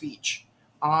of speech.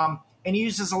 And he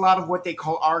uses a lot of what they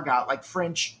call argot, like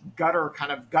French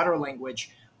gutter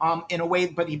language, in a way,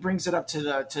 but he brings it up to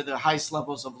the highest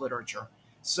levels of literature.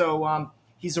 So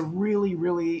he's a really,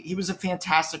 really, he was a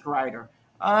fantastic writer.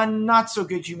 Not so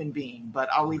good human being, but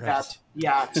I'll leave that,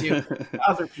 to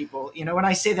other people. And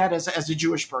I say that as a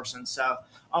Jewish person. So,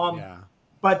 Yeah.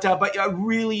 but a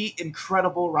really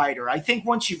incredible writer. I think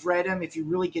once you've read him, if you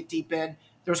really get deep in,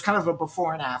 there's kind of a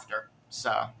before and after.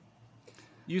 So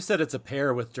You said it's a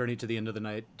pair with Journey to the End of the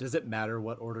Night. Does it matter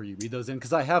what order you read those in?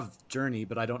 Because I have Journey,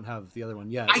 but I don't have the other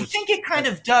one yet. I think it kind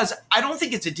of does. I don't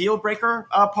think it's a deal breaker,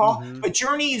 Paul. But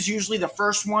Journey is usually the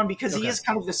first one because he is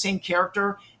kind of the same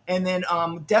character, and then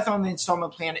Death on the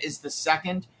Installment Plan is the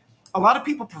second. A lot of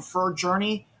people prefer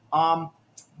Journey,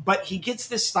 but he gets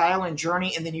this style in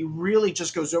Journey, and then he really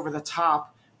just goes over the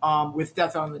top with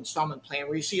Death on the Installment Plan,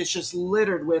 where you see it's just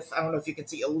littered with, I don't know if you can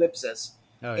see, ellipses.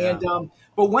 Oh, yeah. And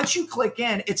but once you click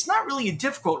in, it's not really a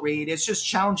difficult read. It's just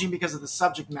challenging because of the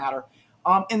subject matter.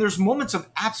 And there's moments of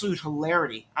absolute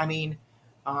hilarity. I mean,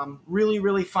 really,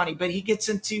 really funny. But he gets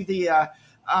into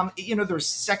there's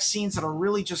sex scenes that are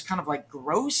really just kind of like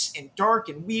gross and dark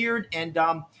and weird. And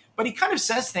but he kind of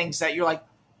says things that you're like,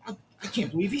 I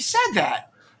can't believe he said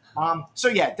that. So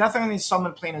yeah, Death on the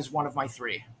Installment Plan is one of my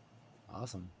three.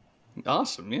 Awesome.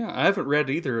 Awesome. Yeah, I haven't read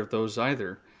either of those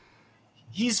either.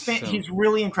 He's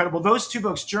really incredible. Those two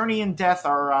books, Journey and Death,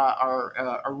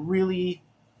 are really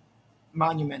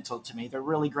monumental to me. They're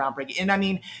really groundbreaking. And I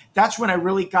mean, that's when I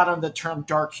really got on the term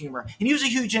dark humor. And he was a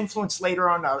huge influence later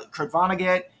on Kurt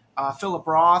Vonnegut, Philip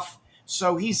Roth.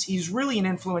 So he's really an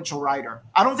influential writer.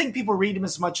 I don't think people read him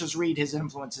as much as read his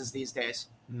influences these days.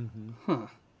 Mm-hmm. Huh.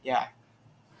 Yeah.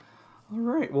 All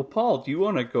right. Well, Paul, do you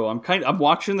want to go? I'm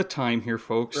watching the time here,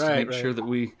 folks, to make sure that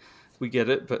we get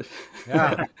it. But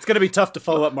yeah, it's going to be tough to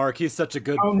folloh up Mark. He's such a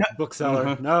good bookseller.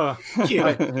 Uh-huh. No,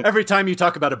 every time you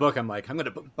talk about a book, I'm like, I'm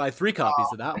going to buy 3 copies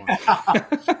of that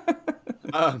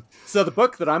one. So the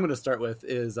book that I'm going to start with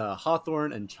is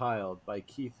Hawthorne and Child by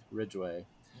Keith Ridgway.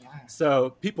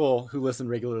 So people who listen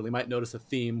regularly might notice a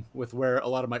theme with where a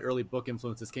lot of my early book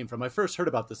influences came from. I first heard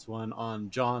about this one on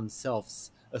John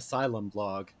Self's Asylum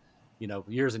blog,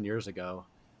 years and years ago.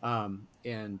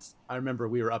 And I remember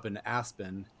we were up in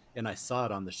Aspen and I saw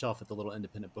it on the shelf at the little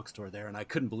independent bookstore there. And I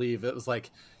couldn't believe it was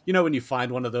like, when you find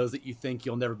one of those that you think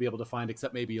you'll never be able to find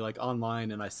except maybe like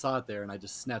online. And I saw it there and I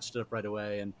just snatched it up right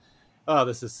away. And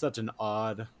this is such an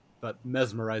odd but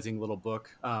mesmerizing little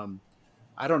book.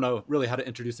 I don't know really how to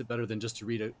introduce it better than just to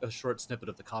read a short snippet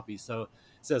of the copy. So it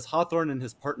says, Hawthorne and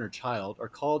his partner Child are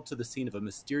called to the scene of a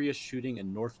mysterious shooting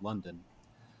in North London.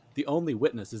 The only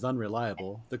witness is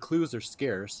unreliable, the clues are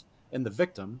scarce, and the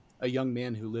victim, a young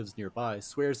man who lives nearby,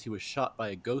 swears he was shot by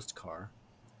a ghost car.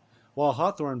 While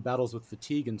Hawthorne battles with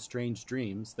fatigue and strange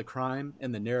dreams, the crime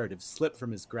and the narrative slip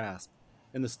from his grasp,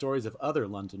 and the stories of other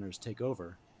Londoners take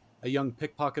over. A young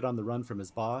pickpocket on the run from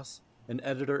his boss, an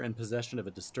editor in possession of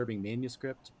a disturbing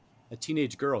manuscript, a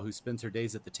teenage girl who spends her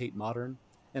days at the Tate Modern,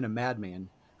 and a madman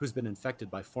who's been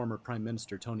infected by former Prime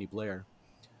Minister Tony Blair.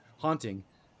 Haunting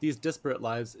these disparate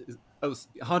lives is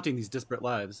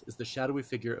the shadowy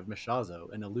figure of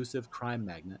Mishazo, an elusive crime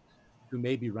magnate who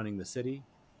may be running the city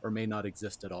or may not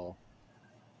exist at all.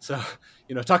 So,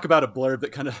 talk about a blurb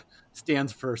that kind of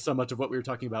stands for so much of what we were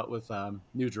talking about with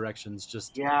New Directions.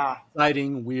 Just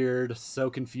exciting, weird, so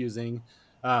confusing.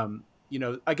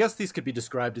 I guess these could be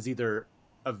described as either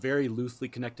a very loosely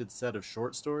connected set of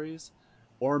short stories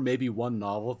or maybe one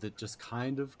novel that just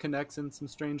kind of connects in some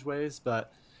strange ways.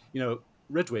 But,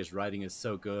 Ridgway's writing is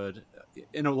so good.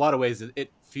 In a lot of ways,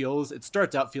 it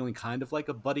starts out feeling kind of like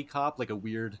a buddy cop, like a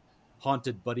weird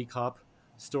haunted buddy cop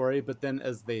story. But then,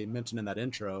 as they mentioned in that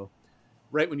intro,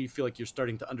 right when you feel like you're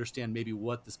starting to understand maybe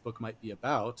what this book might be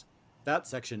about, that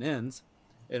section ends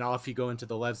and off you go into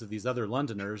the lives of these other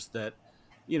Londoners that,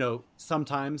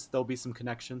 sometimes there'll be some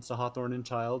connections to Hawthorne and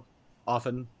Child.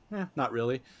 Often, not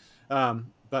really.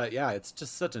 But yeah, it's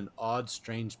just such an odd,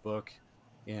 strange book.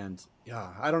 And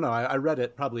yeah, I don't know. I read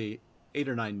it probably 8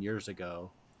 or 9 years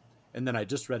ago. And then I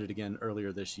just read it again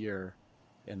earlier this year.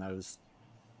 And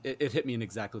it hit me in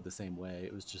exactly the same way.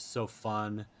 It was just so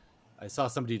fun. I saw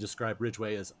somebody describe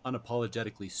Ridgway as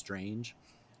unapologetically strange.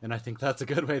 And I think that's a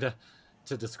good way to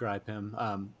describe him.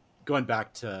 Going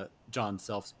back to John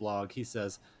Self's blog, he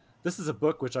says, "This is a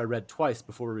book which I read twice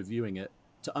before reviewing it,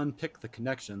 to unpick the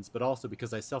connections, but also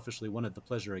because I selfishly wanted the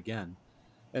pleasure again.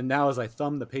 And now as I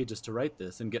thumb the pages to write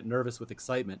this and get nervous with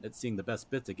excitement at seeing the best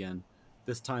bits again,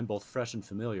 this time both fresh and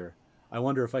familiar, I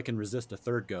wonder if I can resist a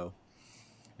third go."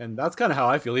 And that's kind of how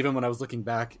I feel. Even when I was looking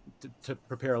back to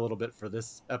prepare a little bit for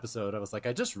this episode, I was like,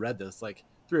 I just read this like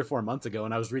 3 or 4 months ago,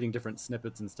 and I was reading different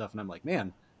snippets and stuff, and I'm like,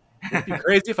 man, it'd be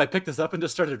crazy if I picked this up and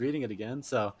just started reading it again.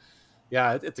 So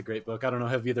yeah, it's a great book. I don't know,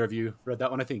 have either of you read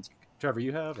that one? I think, Trevor,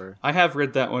 you have? Or I have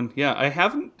read that one. Yeah, I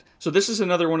haven't. So this is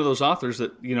another one of those authors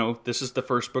that, this is the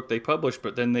first book they published,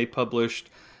 but then they published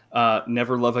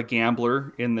Never Love a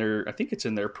Gambler in their, I think it's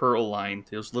in their Pearl line,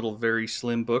 those little very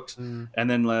slim books. And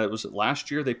then was it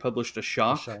last year they published A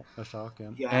Shock? A Shock,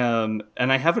 yeah.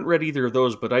 And I haven't read either of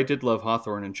those, but I did love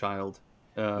Hawthorne and Child.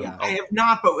 I have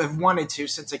not, but have wanted to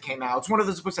since it came out. It's one of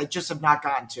those books I just have not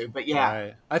gotten to, but yeah.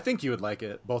 Right. I think you would like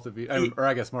it, both of you. Or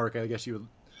I guess, Mark, I guess you would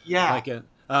like it.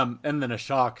 And then A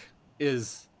Shock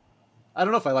is, I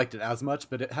don't know if I liked it as much,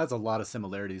 but it has a lot of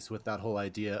similarities with that whole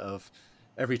idea of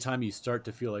every time you start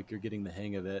to feel like you're getting the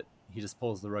hang of it, he just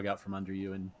pulls the rug out from under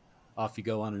you and off you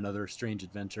go on another strange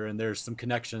adventure. And there's some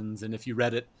connections. And if you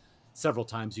read it several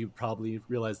times, you probably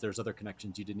realize there's other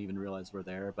connections you didn't even realize were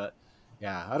there. But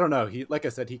yeah, I don't know. He, like I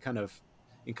said, he kind of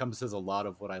encompasses a lot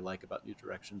of what I like about New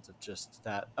Directions, of just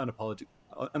that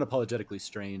unapologetically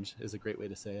strange is a great way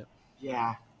to say it.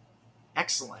 Yeah.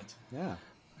 Excellent. Yeah.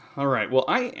 All right. Well,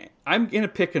 I'm going to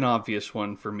pick an obvious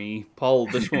one for me. Paul,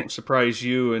 this won't surprise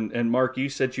you. And Mark, you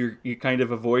said you kind of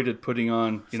avoided putting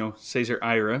on, Cesar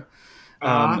Ira.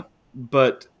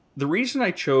 But the reason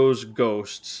I chose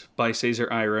Ghosts by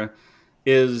Cesar Ira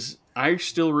is I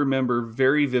still remember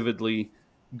very vividly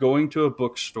going to a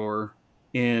bookstore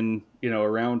in,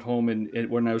 around home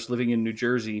when I was living in New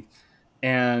Jersey,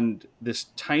 and this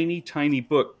tiny, tiny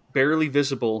book, barely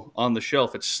visible on the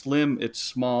shelf. It's slim, it's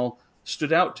small,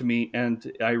 stood out to me,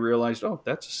 and I realized, oh,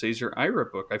 that's a Cesar Ira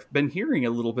book. I've been hearing a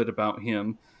little bit about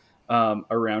him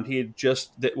around. He had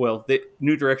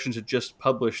New Directions had just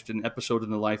published an episode in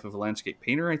the life of a landscape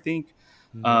painter, I think,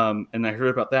 and I heard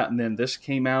about that, and then this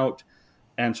came out,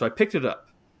 and so I picked it up,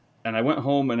 and I went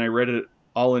home and I read it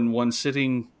all in one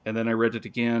sitting, and then I read it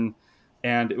again.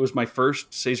 And it was my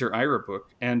first Cesar Ira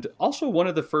book, and also one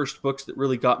of the first books that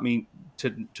really got me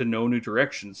to know New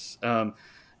Directions.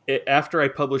 After I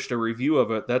published a review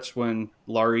of it, that's when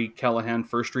Laurie Callahan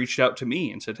first reached out to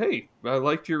me and said, "Hey, I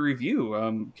liked your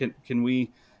review. Can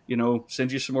we,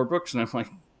 send you some more books?" And I'm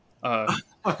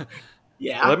like,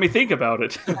 Yeah. let me think about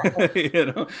it.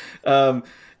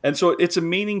 And so it's a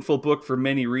meaningful book for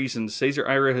many reasons. Cesar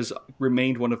Ira has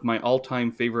remained one of my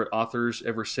all-time favorite authors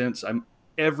ever since.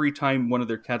 Every time one of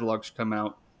their catalogs come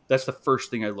out, that's the first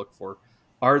thing I look for.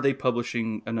 Are they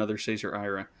publishing another Cesar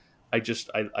Ira?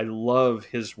 I love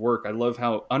his work. I love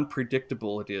how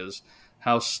unpredictable it is,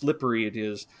 how slippery it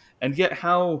is, and yet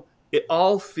how it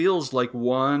all feels like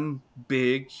one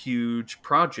big, huge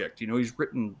project. He's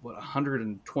written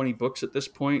 120 books at this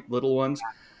point, little ones.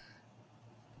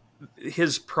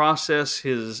 His process,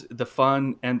 the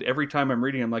fun, and every time I'm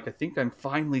reading, I'm like, I think I'm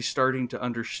finally starting to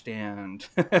understand.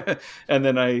 And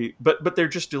then but they're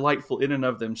just delightful in and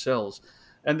of themselves.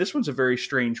 And this one's a very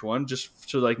strange one, just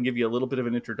so that I can give you a little bit of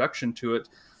an introduction to it.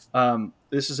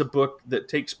 This is a book that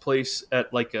takes place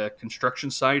at like a construction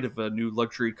site of a new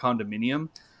luxury condominium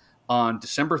on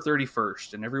December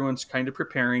 31st, and everyone's kind of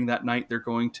preparing. That night they're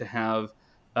going to have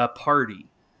a party.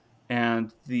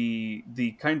 And the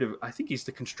kind of, I think he's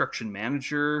the construction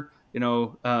manager,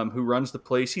 who runs the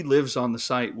place. He lives on the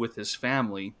site with his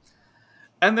family,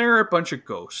 and there are a bunch of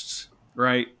ghosts,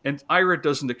 right? And Ira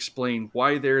doesn't explain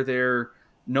why they're there.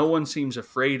 No one seems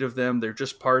afraid of them. They're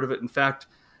just part of it. In fact,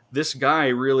 this guy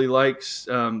really likes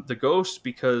the ghosts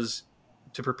because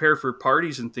to prepare for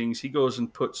parties and things, he goes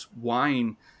and puts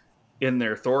wine in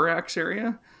their thorax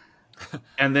area.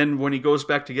 And then when he goes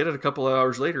back to get it a couple of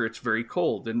hours later, it's very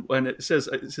cold. And when it says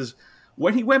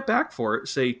when he went back for it,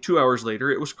 say 2 hours later,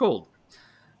 it was cold.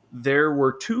 There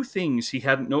were two things he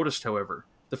hadn't noticed, however.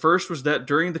 The first was that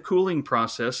during the cooling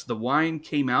process, the wine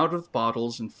came out of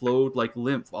bottles and flowed like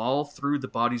lymph all through the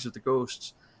bodies of the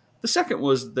ghosts. The second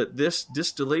was that this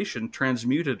distillation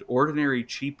transmuted ordinary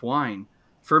cheap wine,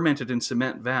 fermented in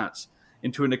cement vats,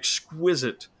 into an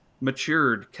exquisite,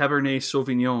 matured Cabernet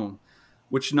Sauvignon,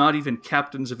 which not even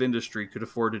captains of industry could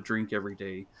afford to drink every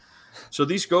day. So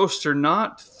these ghosts are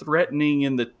not threatening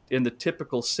in the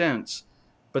typical sense,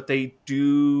 but they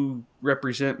do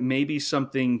represent maybe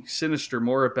something sinister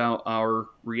more about our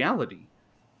reality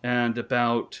and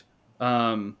about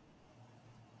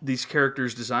these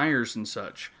characters' desires and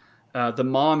such. The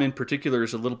mom in particular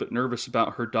is a little bit nervous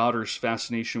about her daughter's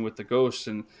fascination with the ghosts,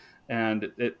 and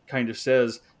it kind of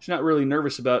says she's not really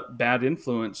nervous about bad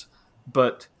influence,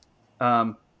 but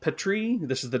Petrie,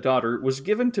 this is the daughter, was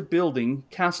given to building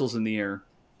castles in the air.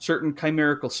 Certain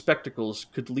chimerical spectacles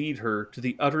could lead her to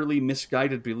the utterly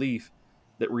misguided belief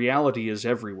that reality is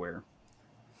everywhere.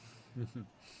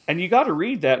 And you got to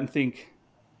read that and think,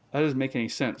 that doesn't make any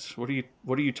sense. What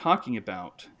are you talking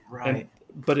about? Right.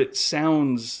 But it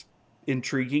sounds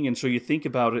intriguing, and so you think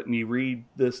about it and you read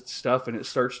this stuff, and it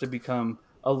starts to become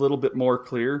a little bit more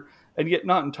clear, and yet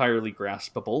not entirely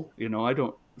graspable. I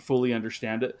don't fully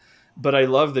understand it. But I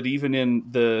love that even in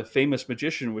The Famous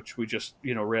Magician, which we just,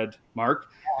 read,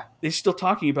 Mark, they're still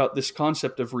talking about this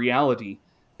concept of reality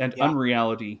and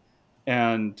unreality.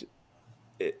 And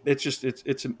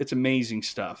it's amazing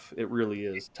stuff. It really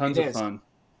is. Tons of fun.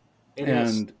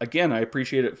 Again, I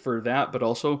appreciate it for that. But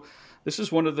also, this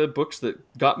is one of the books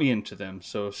that got me into them.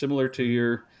 So similar to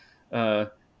your,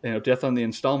 Death on the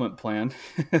Installment Plan,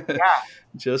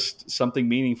 just something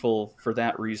meaningful for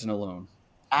that reason alone.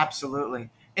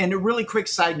 Absolutely. And a really quick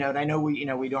side note, I know we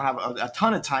don't have a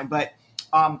ton of time, but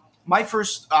my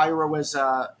first Ira was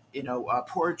a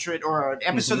portrait or an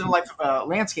episode in the life of a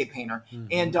landscape painter,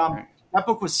 and that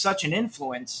book was such an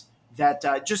influence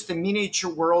that just the miniature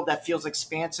world that feels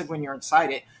expansive when you're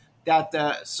inside it.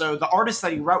 So the artist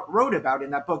that he wrote about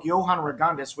in that book, Johann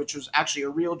Regandus, which was actually a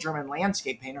real German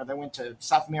landscape painter that went to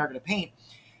South America to paint.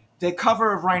 The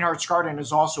cover of Reinhardt's Garden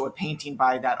is also a painting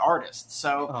by that artist.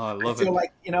 So I feel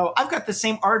like, I've got the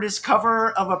same artist cover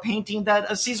of a painting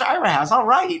that Cesar Ira has. All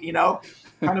right,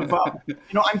 kind of,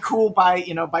 I'm cool by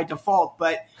default.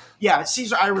 But yeah,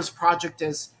 Cesar Ira's project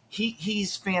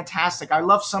he's fantastic. I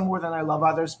love some more than I love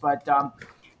others, but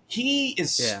he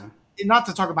is, Yeah. not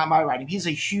to talk about my writing, he's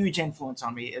a huge influence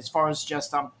on me as far as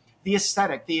just the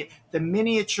aesthetic, the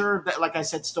miniature that, like I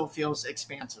said, still feels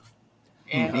expansive,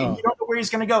 and Hmm. you don't know where he's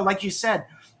going to go. Like you said,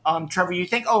 Trevor, you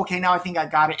think, oh, okay, now I think I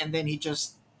got it, and then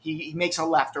he makes a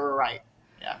left or a right.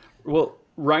 Yeah. Well,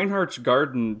 Reinhardt's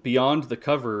Garden beyond the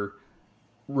cover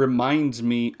reminds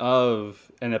me of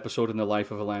an episode in the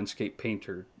life of a landscape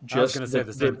painter. I was going Just to say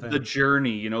the same the thing.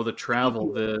 journey, the Thank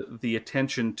travel, you. the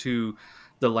attention to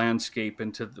the landscape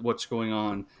and to what's going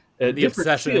on. A And the different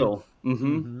obsession. feel. Hmm.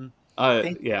 Hmm.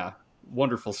 Thank you. Yeah,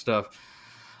 wonderful stuff.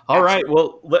 All right,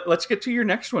 Absolutely. well, let's get to your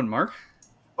next one, Mark.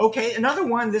 Okay, another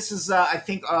one. This is, I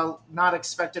think, not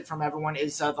expected from everyone.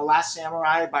 Is The Last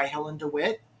Samurai by Helen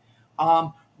DeWitt,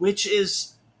 which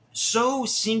is so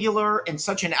singular and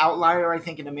such an outlier, I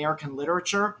think, in American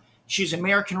literature. She's an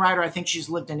American writer. I think she's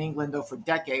lived in England, though, for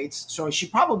decades. So she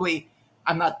probably,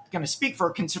 I'm not going to speak for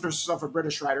her, considers herself a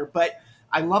British writer. But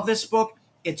I love this book.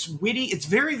 It's witty. It's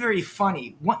very, very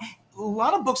funny. A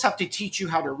lot of books have to teach you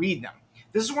how to read them.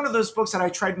 This is one of those books that I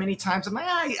tried many times. I'm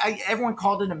like, everyone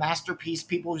called it a masterpiece,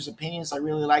 people whose opinions I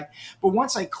really liked. But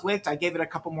once I clicked, I gave it a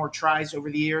couple more tries over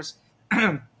the years.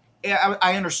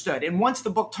 I understood. And once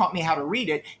the book taught me how to read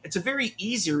it, it's a very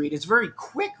easy read. It's a very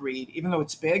quick read, even though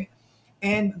it's big.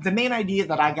 And the main idea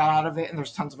that I got out of it, and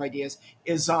there's tons of ideas,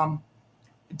 is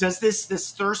does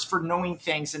this thirst for knowing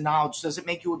things and knowledge, does it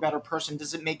make you a better person?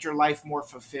 Does it make your life more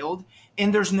fulfilled?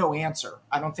 And there's no answer.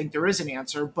 I don't think there is an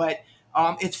answer, but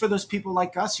it's for those people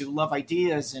like us who love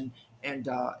ideas and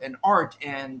art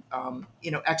and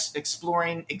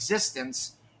exploring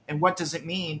existence and what does it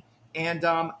mean, and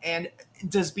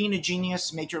does being a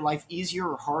genius make your life easier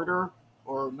or harder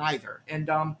or neither? And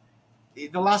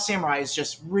The Last Samurai is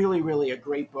just really, really a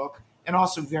great book and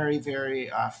also very, very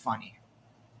funny.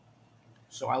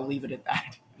 So I'll leave it at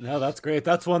that. No, that's great.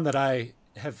 That's one that I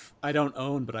don't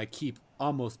own, but I keep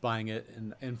almost buying it,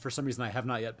 and for some reason I have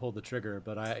not yet pulled the trigger.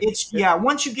 But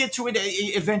Once you get to it,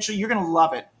 eventually you're gonna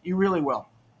love it. You really will.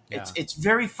 Yeah, It's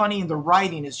very funny and the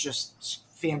writing is just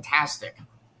fantastic.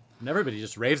 and everybody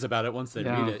just raves about it once they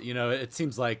Yeah. read it. It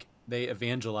seems like they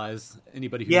evangelize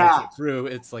anybody who makes Yeah, it through.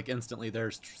 It's like instantly they're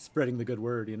spreading the good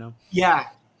word. yeah,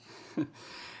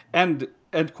 And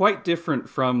quite different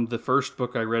from the first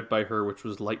book I read by her, which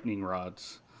was Lightning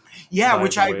Rods. yeah. By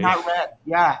Which the I've way. not read.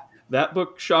 Yeah, That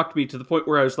book shocked me to the point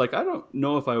where I was like, I don't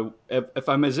know if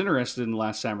I'm as interested in The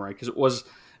Last Samurai, because it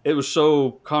was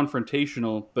so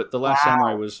confrontational, but The Last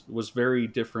Samurai wow. was very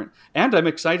different. And I'm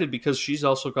excited because she's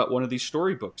also got one of these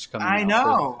storybooks coming I out.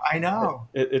 know, I know.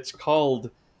 It's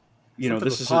called, Something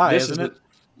this with is pie, this is isn't it?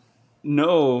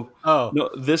 no, Oh, no,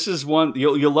 this is one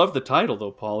you'll love the title though,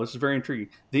 Paul. This is very intriguing.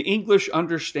 The English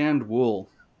Understand Wool.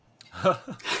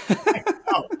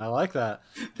 Oh, I like that.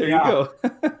 There you yeah. go.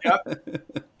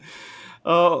 Yep.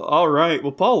 Oh, all right.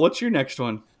 Well, Paul, what's your next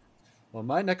one? Well,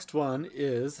 my next one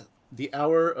is The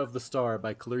Hour of the Star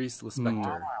by Clarice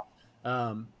Lispector,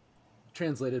 um,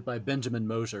 translated by Benjamin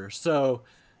Mosier. So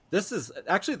this is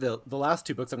actually the last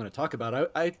two books I'm going to talk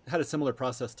about. I had a similar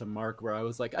process to Mark where I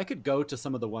was like, I could go to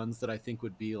some of the ones that I think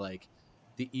would be like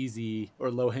the easy or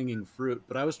low hanging fruit,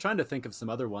 but I was trying to think of some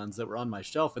other ones that were on my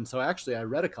shelf. And so actually I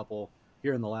read a couple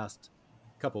here in the last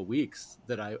couple weeks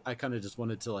that I kind of just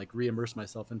wanted to like re-immerse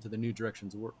myself into the New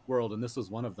Directions world. And this was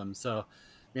one of them. So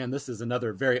man, this is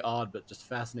another very odd, but just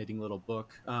fascinating little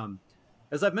book.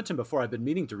 As I've mentioned before, I've been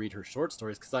meaning to read her short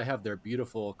stories because I have their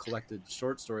beautiful collected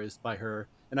short stories by her,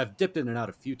 and I've dipped in and out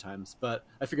a few times, but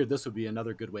I figured this would be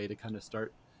another good way to kind of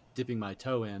start dipping my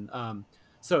toe in.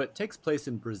 So it takes place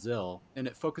in Brazil, and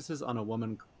it focuses on a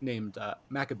woman named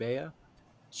Macabea.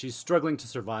 She's struggling to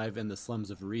survive in the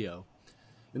slums of Rio.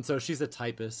 And so she's a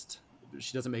typist.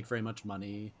 She doesn't make very much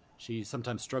money. She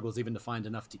sometimes struggles even to find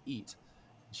enough to eat.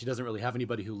 She doesn't really have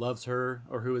anybody who loves her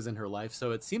or who is in her life.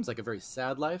 So it seems like a very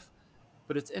sad life,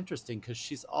 but it's interesting because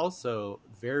she's also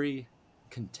very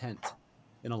content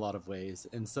in a lot of ways.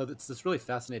 And so it's this really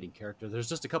fascinating character. There's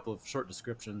just a couple of short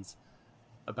descriptions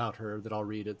about her that I'll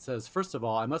read. It says, first of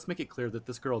all, I must make it clear that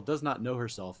this girl does not know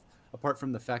herself apart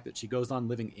from the fact that she goes on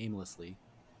living aimlessly.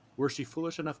 Were she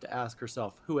foolish enough to ask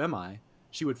herself, who am I?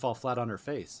 She would fall flat on her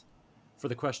face. For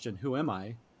the question, who am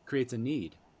I, creates a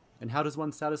need. And how does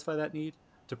one satisfy that need?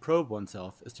 To probe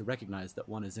oneself is to recognize that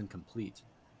one is incomplete.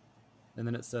 And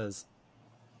then it says,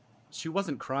 she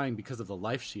wasn't crying because of the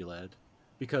life she led,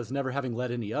 because never having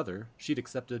led any other, she'd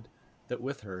accepted that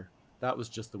with her, that was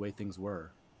just the way things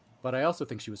were. But I also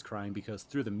think she was crying because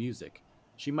through the music,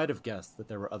 she might have guessed that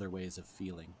there were other ways of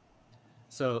feeling.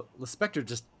 So Lispector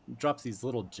just drops these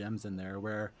little gems in there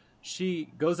where she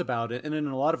goes about it, and in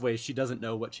a lot of ways, she doesn't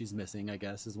know what she's missing, I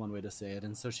guess, is one way to say it.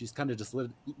 And so she's kind of just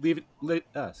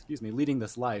leading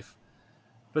this life.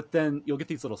 But then you'll get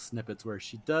these little snippets where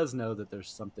she does know that there's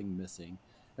something missing.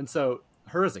 And so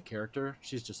her as a character,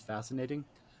 she's just fascinating.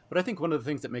 But I think one of the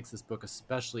things that makes this book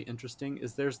especially interesting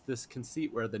is there's this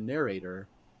conceit where the narrator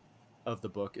of the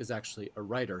book is actually a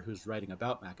writer who's writing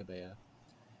about Maccabeah.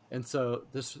 And so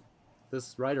this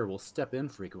writer will step in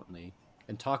frequently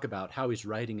and talk about how he's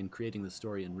writing and creating the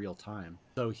story in real time.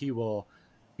 So he will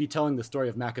be telling the story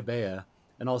of Maccabeah,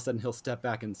 and all of a sudden he'll step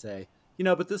back and say,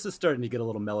 but this is starting to get a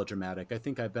little melodramatic. I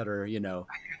think I better,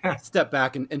 step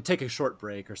back and take a short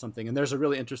break or something. And there's a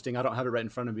really interesting, I don't have it right in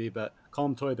front of me, but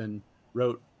Colm Toibin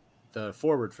wrote the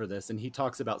foreword for this, and he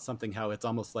talks about something, how it's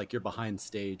almost like you're behind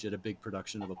stage at a big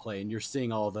production of a play, and you're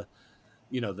seeing all the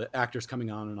the actors coming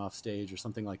on and off stage or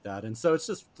something like that. And so it's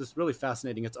just really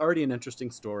fascinating. It's already an interesting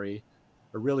story,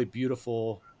 a really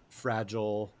beautiful,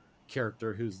 fragile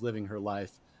character who's living her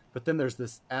life. But then there's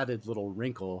this added little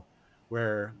wrinkle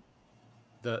where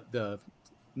the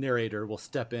narrator will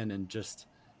step in and just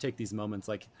take these moments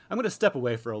like, I'm going to step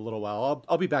away for a little while.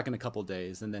 I'll be back in a couple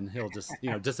days. And then he'll just,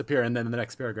 disappear. And then in the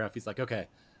next paragraph, he's like, okay,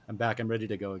 I'm back. I'm ready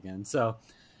to go again. So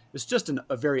it's just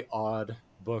a very odd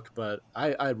book, but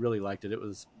I really liked it. It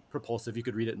was propulsive. You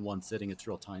could read it in one sitting. It's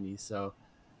real tiny. So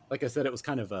like I said, it was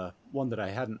kind of one that I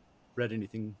hadn't read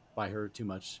anything by her too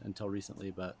much until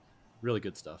recently, but really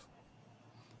good stuff.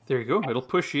 There you go. It'll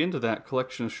push you into that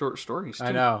collection of short stories, too.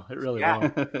 I know. It really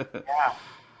will. Yeah.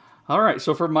 All right.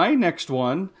 So for my next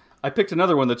one, I picked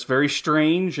another one that's very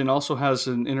strange and also has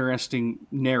an interesting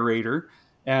narrator.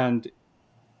 And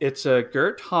it's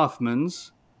Gert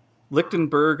Hoffman's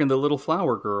Lichtenberg and the Little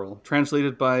Flower Girl,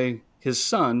 translated by his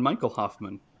son, Michael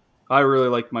Hoffman. I really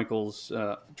like Michael's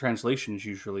translations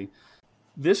usually.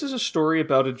 This is a story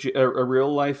about a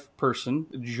real-life person,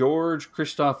 George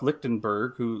Christoph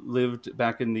Lichtenberg, who lived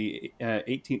back in the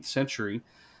 18th century.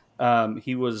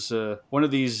 He was one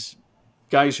of these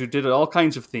guys who did all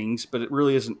kinds of things, but it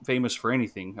really isn't famous for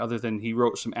anything other than he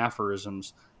wrote some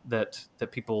aphorisms that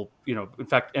people, in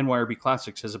fact, NYRB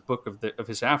Classics has a book of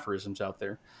his aphorisms out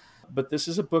there. But this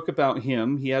is a book about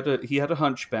him. He had a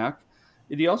hunchback.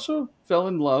 And he also fell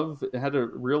in love, had a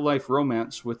real-life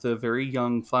romance with a very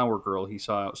young flower girl he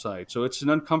saw outside. So it's an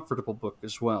uncomfortable book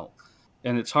as well.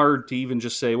 And it's hard to even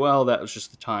just say, well, that was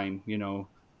just the time,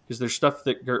 because there's stuff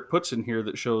that Gert puts in here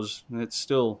that shows it's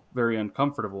still very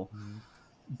uncomfortable. Mm-hmm.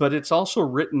 But it's also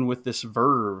written with this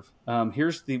verve.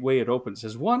 Here's the way it opens. It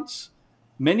says, once,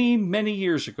 many, many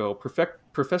years ago,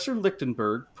 Professor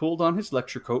Lichtenberg pulled on his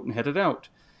lecture coat and headed out.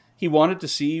 He wanted to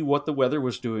see what the weather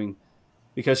was doing.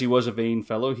 Because he was a vain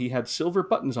fellow, he had silver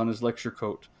buttons on his lecture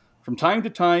coat. From time to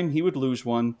time, he would lose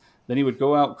one. Then he would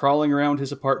go out crawling around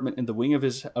his apartment in the wing of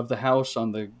the house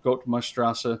on the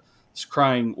Gottmannstrasse,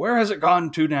 crying, "Where has it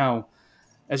gone to now?"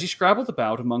 As he scrabbled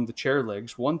about among the chair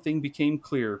legs, one thing became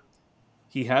clear.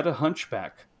 He had a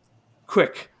hunchback.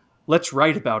 Quick, let's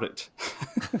write about it.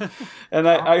 And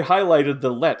I highlighted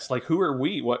the let's, like, who are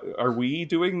we? What are we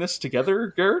doing this together,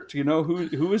 Gert?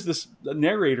 Who is this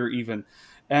narrator even?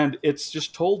 And it's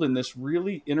just told in this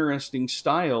really interesting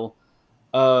style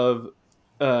of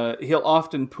he'll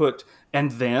often put,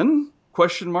 and then, ?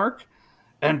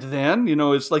 And then,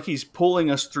 it's like he's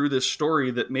pulling us through this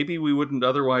story that maybe we wouldn't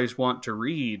otherwise want to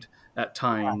read at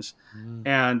times. Mm.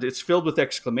 And it's filled with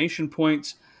exclamation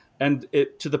points. And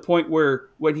it to the point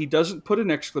where when he doesn't put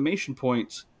an exclamation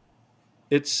point,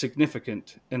 it's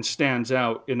significant and stands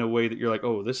out in a way that you're like,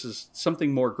 oh, this is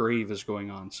something more grave is going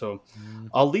on. So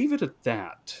I'll leave it at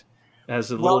that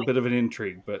as a little bit of an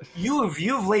intrigue. But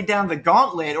you've laid down the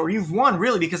gauntlet, or you've won,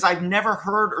 really, because I've never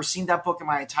heard or seen that book in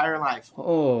my entire life.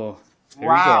 Oh, there you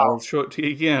go. I'll show it to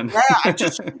you again. Yeah, I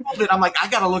just Googled it. I'm like, I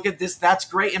got to look at this. That's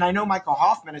great. And I know Michael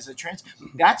Hoffman is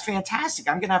that's fantastic.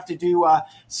 I'm going to have to do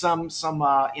some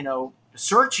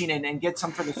searching and get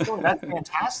some for the story. That's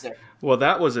fantastic. Well,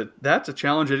 that's a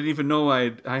challenge I didn't even know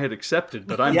I had accepted,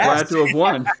 but I'm glad to have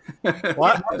won.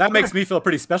 Well, that makes me feel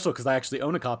pretty special because I actually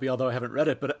own a copy, although I haven't read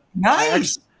it. But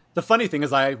nice. The funny thing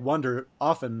is, I wonder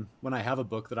often when I have a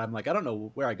book that I'm like, I don't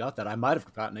know where I got that. I might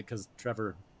have gotten it because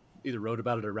Trevor either wrote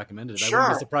about it or recommended it. Sure. I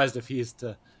wouldn't be surprised if he's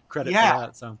to credit for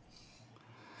that. So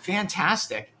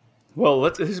fantastic. Well,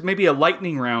 this is maybe a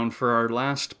lightning round for our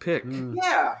last pick.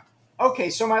 Yeah.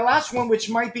 Okay, so my last one, which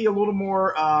might be a little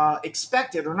more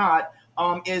expected or not,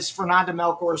 is Fernanda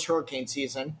Melchor's Hurricane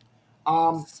Season.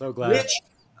 So glad. Which,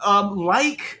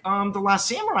 like The Last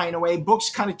Samurai, in a way,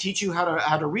 books kind of teach you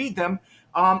how to read them.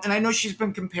 And I know she's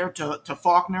been compared to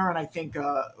Faulkner, and I think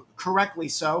correctly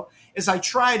so. As I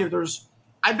tried,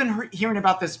 I've been hearing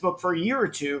about this book for a year or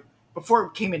two, before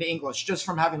it came into English, just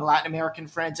from having Latin American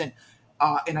friends, and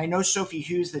I know Sophie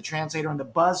Hughes, the translator, and the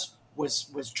buzz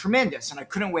was tremendous, and I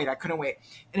couldn't wait.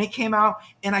 And it came out,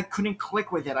 and I couldn't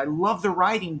click with it. I love the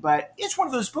writing, but it's one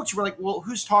of those books where like, well,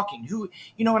 who's talking? Who,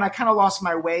 and I kind of lost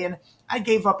my way, and I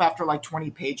gave up after like 20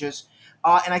 pages.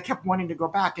 And I kept wanting to go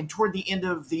back. And toward the end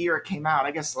of the year it came out,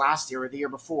 I guess last year or the year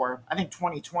before, I think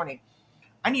 2020,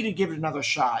 I needed to give it another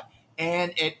shot.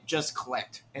 And it just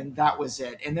clicked. And that was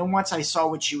it. And then once I saw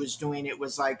what she was doing, it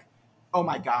was like, oh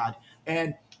my God.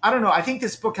 And I don't know. I think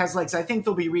this book has legs. I think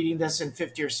they'll be reading this in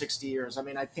 50 or 60 years. I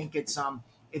mean, I think it's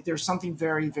if there's something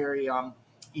very, very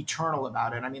eternal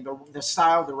about it. I mean, the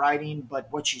style, the writing, but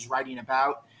what she's writing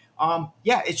about.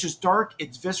 Yeah, it's just dark.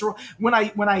 It's visceral. When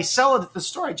I sell it at the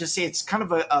store, I just say it's kind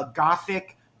of a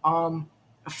gothic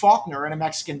Faulkner in a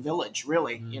Mexican village.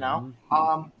 Really,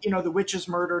 the witch is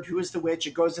murdered. Who is the witch?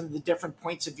 It goes into the different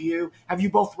points of view. Have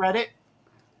you both read it?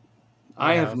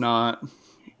 I have not.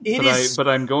 But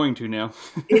I'm going to now.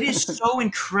 It is so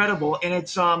incredible, and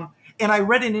it's And I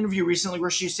read an interview recently where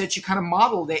she said she kind of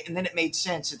modeled it, and then it made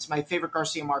sense. It's my favorite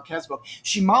Garcia Marquez book.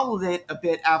 She modeled it a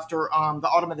bit after The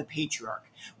Autumn of the Patriarch,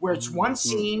 where it's one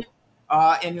scene.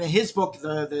 In his book,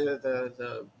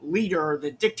 the leader, the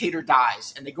dictator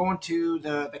dies, and they go into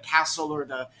the castle or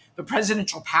the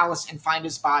presidential palace and find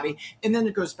his body, and then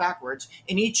it goes backwards.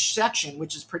 In each section,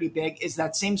 which is pretty big, is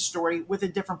that same story with a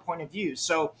different point of view.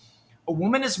 So a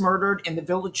woman is murdered in the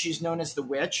village. She's known as the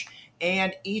witch,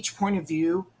 and each point of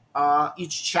view,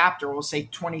 each chapter, we'll say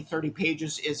 20, 30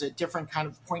 pages, is a different kind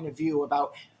of point of view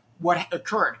about what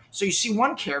occurred. So you see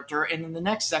one character, and in the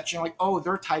next section, you're like, oh,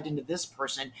 they're tied into this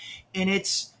person. And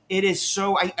it is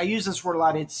so, I use this word a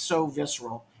lot, it's so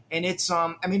visceral. And it's,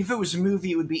 I mean, if it was a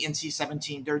movie, it would be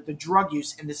NC-17. The drug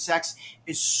use and the sex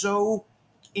is so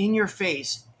in your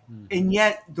face. And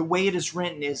yet the way it is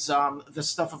written is the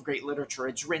stuff of great literature.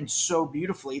 It's written so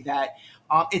beautifully that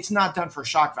it's not done for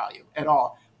shock value at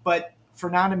all. But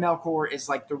Fernanda Melchor is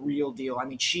like the real deal. I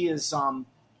mean, she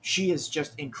is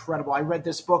just incredible. I read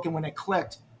this book, and when it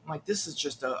clicked, I'm like, this is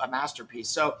just a masterpiece.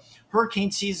 So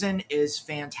Hurricane Season is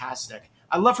fantastic.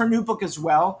 I love her new book as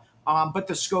well, but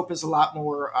the scope is a lot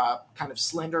more kind of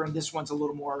slender, and this one's a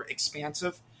little more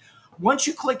expansive. Once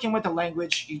you click in with the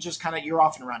language, you just you're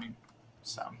off and running.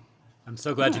 So I'm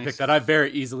so glad you picked that. I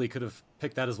very easily could have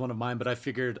picked that as one of mine, but I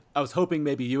was hoping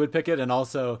maybe you would pick it, and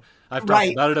also I've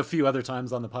talked about it a few other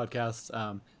times on the podcast.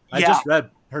 I just read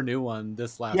her new one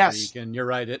this last week, and you're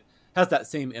right. It has that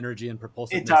same energy and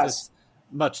propulsiveness. It does. It's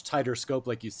much tighter scope,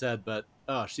 like you said, but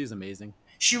she's amazing.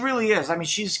 She really is. I mean,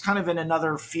 she's kind of in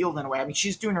another field in a way. I mean,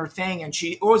 she's doing her thing, and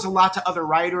she owes a lot to other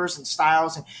writers and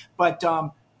styles,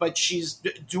 but she's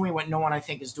doing what no one, I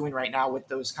think, is doing right now with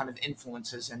those kind of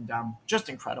influences, and just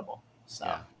incredible. So,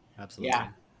 yeah, absolutely. Yeah.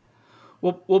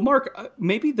 Well, Mark,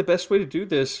 maybe the best way to do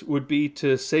this would be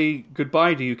to say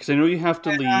goodbye to you, because I know you have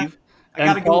to leave.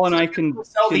 And Paul and I can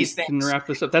wrap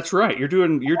this up. That's right. You're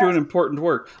doing important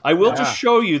work. I will just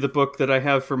show you the book that I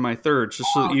have for my third,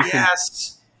 just so that you can.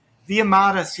 Yes, Via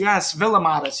Matis. Yes, Villa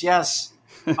Matis. Yes.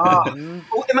 Am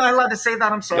I allowed to say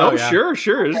that? I'm sorry. Oh, yeah.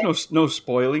 Sure. Okay. There's no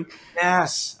spoiling.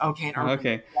 Yes. Okay.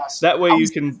 Okay. Yes. That way you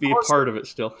can be a part of it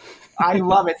still. I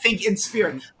love it. Think in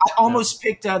spirit. I almost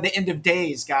picked The End of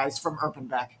Days, guys, from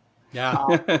Erpenbeck.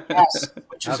 Yeah. Yes,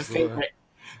 which is a favorite.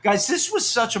 Guys, this was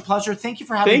such a pleasure. Thank you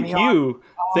for having me on.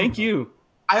 Thank you.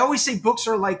 I always say books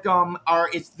are like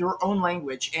it's their own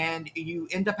language, and you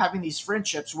end up having these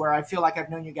friendships where I feel like I've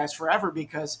known you guys forever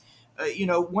because,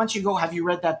 once you go, have you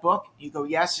read that book? You go,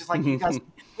 yes. It's like you guys,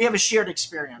 we have a shared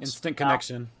experience. Instant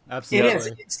connection. Absolutely. It is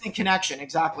instant connection.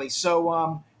 Exactly.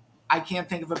 So I can't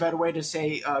think of a better way to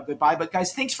say goodbye. But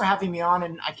guys, thanks for having me on,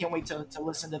 and I can't wait to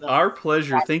listen to the. Our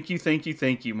pleasure. Thank you,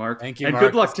 Mark. Thank you, and Mark.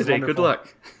 Good luck today. Good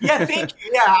luck. Yeah, thank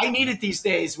you. Yeah, I need it these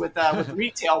days with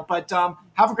retail. But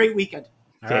have a great weekend.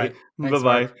 Okay.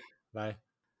 Bye-bye. Bye.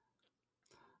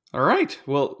 All right.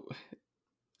 Well,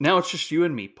 now it's just you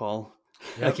and me, Paul.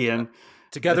 Yep. Again.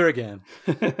 Together again.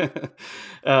 But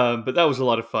that was a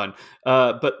lot of fun.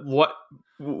 But what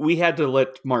we had to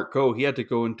let Mark go. He had to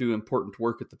go and do important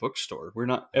work at the bookstore. We're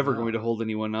not ever going to hold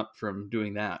anyone up from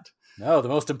doing that. No, the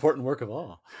most important work of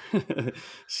all.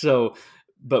 So,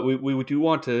 but we do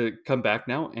want to come back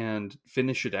now and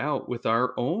finish it out with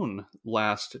our own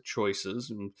last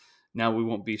choices. And now we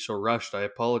won't be so rushed. I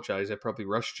apologize. I probably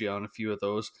rushed you on a few of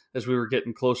those as we were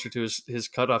getting closer to his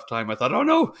cutoff time. I thought, oh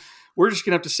no, we're just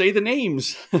going to have to say the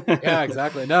names. Yeah,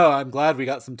 exactly. No, I'm glad we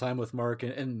got some time with Mark,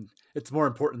 and it's more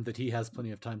important that he has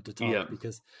plenty of time to talk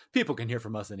because people can hear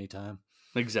from us anytime.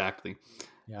 Exactly.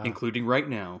 Yeah. Including right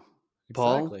now.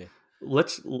 Exactly. Paul,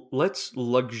 let's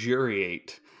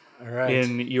luxuriate All right.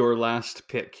 in your last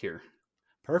pick here.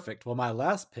 Perfect. Well, my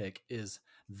last pick is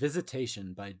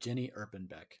Visitation by Jenny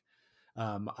Erpenbeck.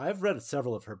 I've read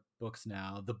several of her books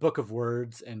now, The Book of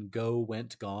Words and Go,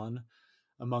 Went, Gone,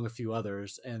 among a few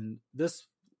others. And this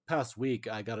past week,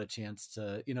 I got a chance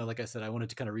to, like I said, I wanted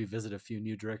to kind of revisit a few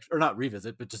new directions, or not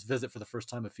revisit, but just visit for the first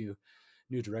time a few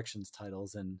New Directions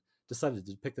titles, and decided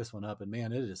to pick this one up. And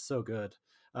man, it is so good.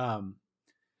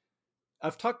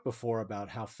 I've talked before about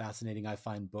how fascinating I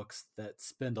find books that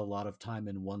spend a lot of time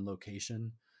in one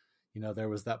location. There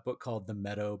was that book called The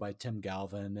Meadow by Tim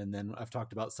Galvin. And then I've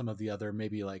talked about some of the other,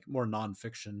 maybe like more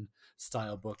nonfiction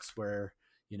style books where,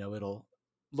 it'll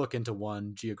look into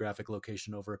one geographic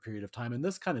location over a period of time. And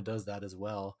this kind of does that as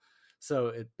well. So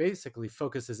it basically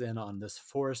focuses in on this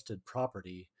forested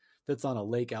property that's on a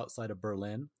lake outside of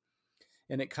Berlin.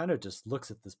 And it kind of just looks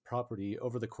at this property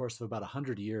over the course of about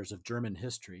 100 years of German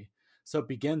history. So it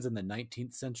begins in the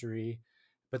 19th century,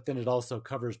 but then it also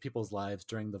covers people's lives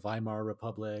during the Weimar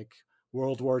Republic,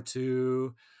 World War II,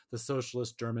 the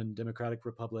Socialist German Democratic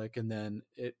Republic, and then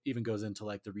it even goes into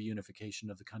like the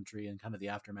reunification of the country and kind of the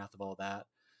aftermath of all that.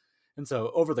 And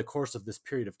so over the course of this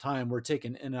period of time, we're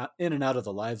taken in and out of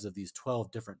the lives of these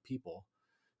 12 different people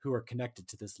who are connected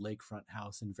to this lakefront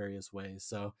house in various ways.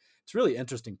 So it's really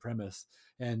interesting premise.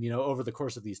 And, over the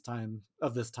course of this time,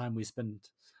 we spend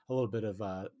a little bit of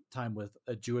time with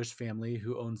a Jewish family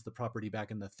who owns the property back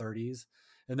in the 30s.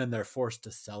 And then they're forced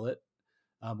to sell it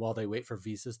while they wait for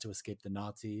visas to escape the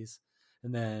Nazis.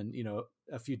 And then,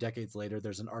 a few decades later,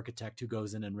 there's an architect who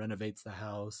goes in and renovates the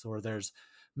house, or there's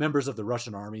members of the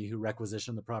Russian army who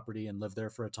requisition the property and live there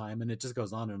for a time. And it just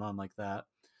goes on and on like that.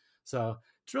 So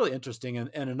it's really interesting. And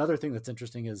another thing that's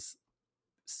interesting is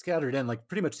scattered in, like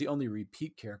pretty much the only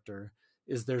repeat character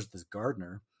is there's this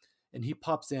gardener, and he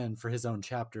pops in for his own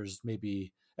chapters.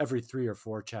 Maybe every 3 or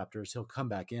 4 chapters, he'll come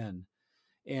back in,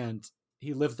 and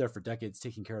he lives there for decades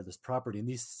taking care of this property. And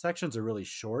these sections are really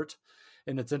short,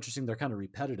 and it's interesting. They're kind of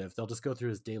repetitive. They'll just go through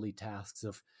his daily tasks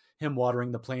of him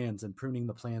watering the plants and pruning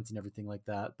the plants and everything like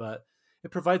that. But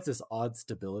it provides this odd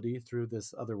stability through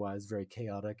this otherwise very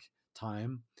chaotic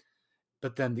time.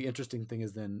 But then the interesting thing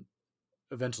is then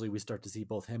eventually we start to see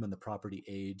both him and the property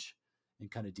age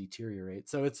and kind of deteriorate.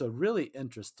 So it's a really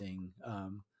interesting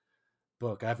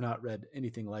book. I've not read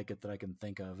anything like it that I can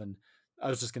think of. And I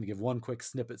was just going to give one quick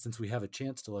snippet since we have a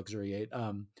chance to luxuriate.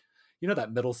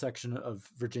 That middle section of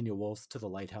Virginia Woolf's To the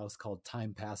Lighthouse called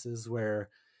Time Passes, where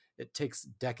it takes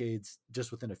decades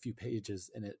just within a few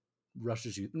pages, and it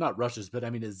rushes you, not rushes, but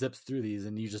I mean, it zips through these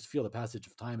and you just feel the passage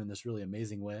of time in this really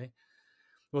amazing way.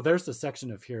 Well, there's the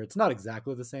section of here. It's not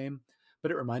exactly the same,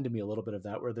 but it reminded me a little bit of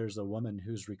that, where there's a woman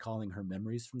who's recalling her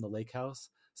memories from the lake house.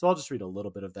 So I'll just read a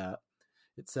little bit of that.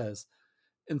 It says,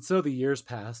 "And so the years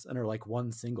pass and are like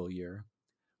one single year.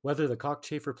 Whether the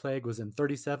cockchafer plague was in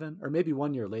 37 or maybe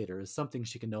 1 year later is something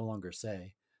she can no longer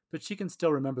say, but she can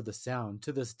still remember the sound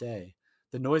to this day,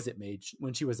 the noise it made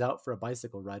when she was out for a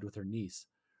bicycle ride with her niece,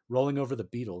 rolling over the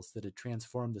beetles that had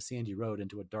transformed the sandy road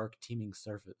into a dark, teeming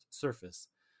surface.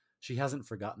 She hasn't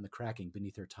forgotten the cracking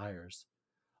beneath her tires.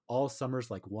 All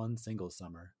summers like one single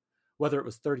summer. Whether it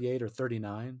was 38 or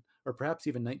 39, or perhaps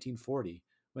even 1940,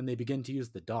 when they began to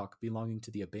use the dock belonging to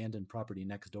the abandoned property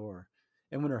next door,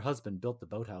 and when her husband built the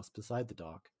boathouse beside the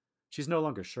dock. She's no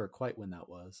longer sure quite when that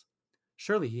was.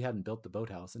 Surely he hadn't built the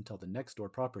boathouse until the next door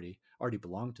property already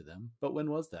belonged to them, but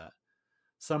when was that?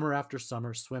 Summer after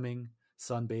summer, swimming,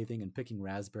 sunbathing, and picking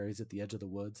raspberries at the edge of the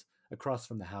woods, across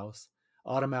from the house,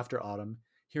 autumn after autumn,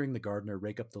 hearing the gardener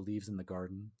rake up the leaves in the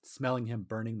garden, smelling him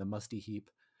burning the musty heap,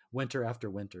 winter after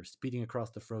winter, speeding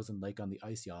across the frozen lake on the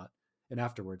ice yacht, and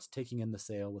afterwards taking in the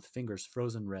sail with fingers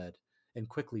frozen red, and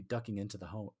quickly ducking into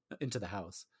the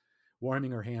house,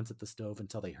 warming her hands at the stove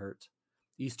until they hurt.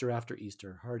 Easter after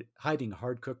Easter, hiding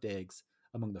hard-cooked eggs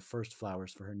among the first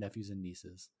flowers for her nephews and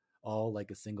nieces, all like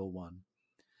a single one."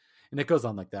 And it goes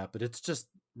on like that, but it's just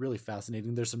really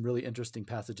fascinating. There's some really interesting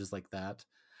passages like that,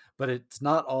 but it's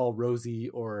not all rosy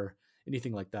or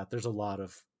anything like that. There's a lot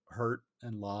of hurt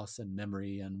and loss and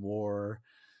memory and war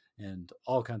and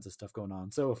all kinds of stuff going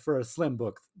on. So for a slim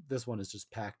book, this one is just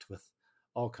packed with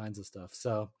all kinds of stuff.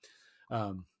 So,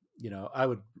 I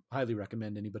would highly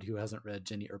recommend anybody who hasn't read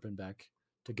Jenny Erpenbeck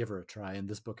to give her a try. And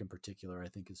this book in particular, I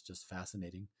think is just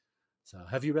fascinating. So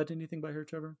have you read anything by her,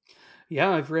 Trevor? Yeah,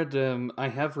 I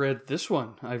have read this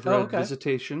one. I've read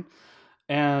Visitation,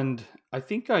 and I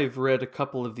think I've read a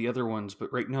couple of the other ones,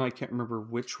 but right now I can't remember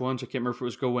which ones. I can't remember if it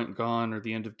was Go, Went, Gone or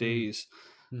The End of Days.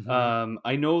 Mm-hmm.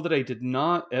 I know that I did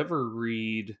not ever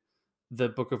read The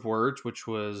Book of Words, which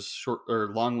was short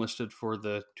or longlisted for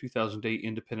the 2008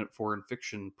 Independent Foreign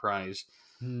Fiction Prize.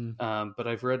 Mm. But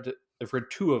I've read I've read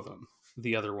two of them.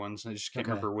 The other ones, I just can't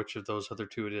Okay. remember which of those other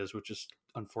two it is, which is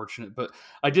unfortunate. But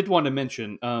I did want to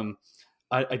mention,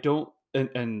 I don't,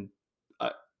 and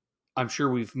I'm sure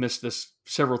we've missed this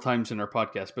several times in our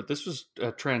podcast, but this was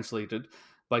translated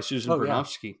by Susan Oh, yeah.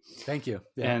 Bernofsky, Thank you.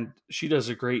 Yeah. and she does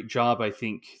a great job, I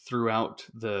think, throughout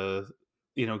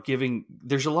giving.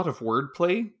 There's a lot of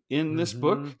wordplay in this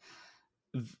book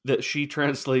that she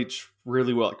translates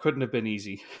really well. It couldn't have been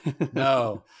easy.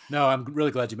 No, I'm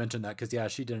really glad you mentioned that because, yeah,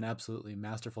 she did an absolutely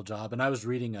masterful job. And I was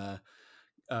reading a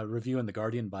review in The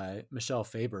Guardian by Michel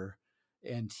Faber,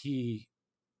 and he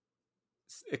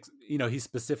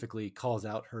specifically calls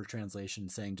out her translation,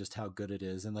 saying just how good it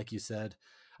is. And like you said,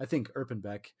 I think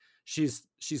Erpenbeck, she's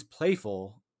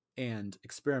playful and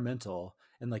experimental,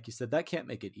 and like you said, that can't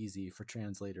make it easy for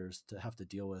translators to have to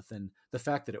deal with. And the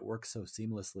fact that it works so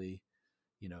seamlessly,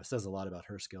 says a lot about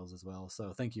her skills as well.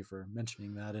 So thank you for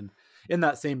mentioning that. And in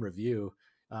that same review,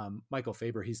 Michael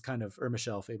Faber, or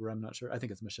Michelle Faber, I'm not sure, I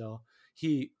think it's Michelle,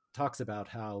 he talks about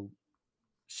how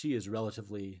she is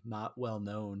relatively not well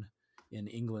known in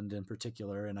England in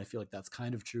particular, and I feel like that's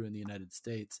kind of true in the United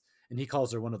States. And he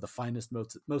calls her one of the finest,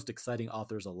 most exciting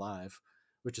authors alive,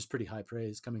 which is pretty high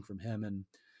praise coming from him. And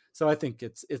so I think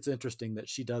it's interesting that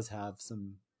she does have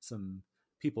some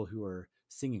people who are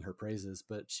singing her praises,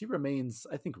 but she remains,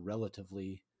 I think,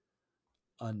 relatively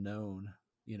unknown,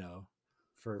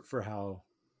 for how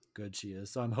good she is.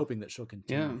 So I'm hoping that she'll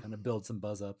continue to kind of build some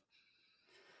buzz up.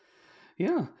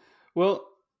 Yeah. Well,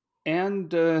 and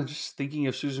just thinking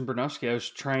of Susan Bernofsky, I was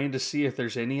trying to see if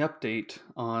there's any update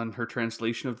on her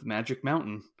translation of The Magic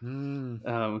Mountain,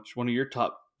 which is one of your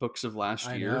top books of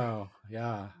last year. I know,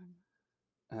 yeah.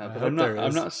 But I'm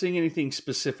not seeing anything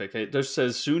specific. It just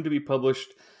says soon to be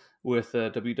published with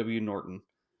W.W. Norton.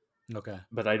 Okay.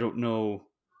 But I don't know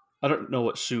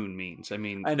what soon means. I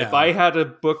mean, I know. if I had a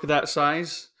book that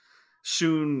size,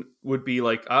 soon would be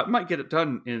like, I might get it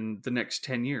done in the next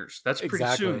 10 years. That's pretty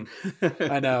soon.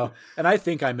 I know. And I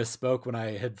think I misspoke when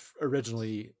I had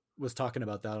originally was talking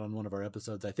about that on one of our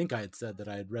episodes. I think I had said that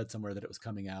I had read somewhere that it was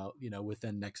coming out,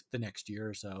 within the next year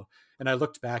or so. And I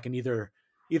looked back, and either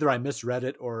I misread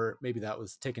it or maybe that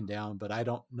was taken down, but I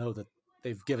don't know that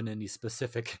they've given any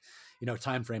specific,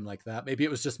 time frame like that. Maybe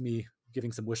it was just me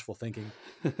giving some wishful thinking.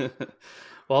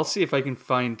 Well, I'll see if I can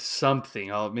find something.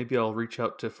 Maybe I'll reach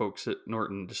out to folks at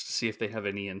Norton just to see if they have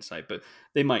any insight, but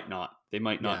they might not. They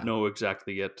might not know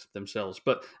exactly yet themselves.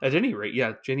 But at any rate,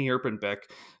 yeah, Jenny Erpenbeck,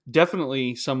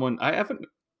 definitely someone I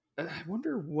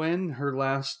wonder when her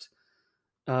last,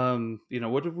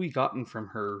 what have we gotten from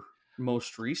her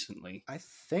most recently? I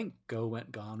think Go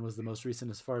Went Gone was the most recent,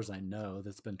 as far as I know,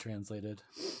 that's been translated,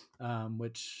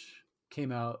 which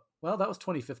came out, well, that was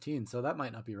 2015, so that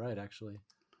might not be right, actually.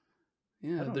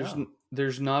 Yeah,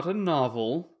 there's not a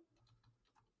novel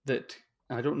that,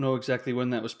 I don't know exactly when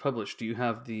that was published. Do you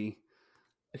have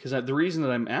because the reason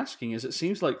that I'm asking is it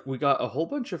seems like we got a whole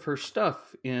bunch of her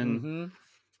stuff in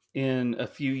a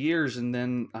few years, and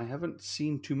then I haven't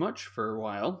seen too much for a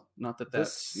while. Not that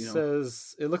that's,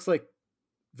 says, it looks like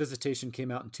Visitation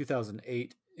came out in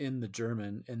 2008 in the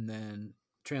German, and then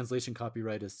translation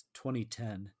copyright is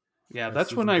 2010. Yeah,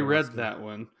 that's when I read that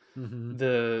one,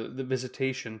 the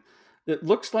Visitation. It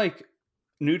looks like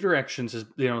New Directions is,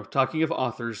 talking of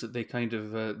authors that they kind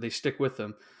of, they stick with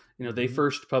them. They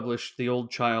first published The Old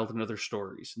Child and Other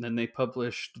Stories, and then they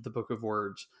published The Book of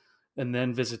Words, and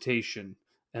then Visitation,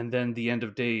 and then The End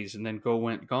of Days, and then Go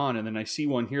Went Gone. And then I see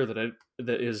one here that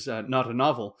is not a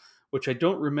novel, which I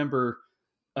don't remember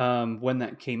when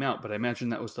that came out, but I imagine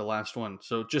that was the last one.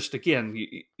 So just again,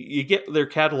 you get their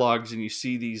catalogs and you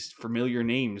see these familiar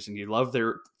names and you love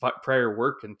their prior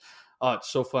work, and it's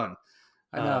so fun.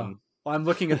 I know. Well, I'm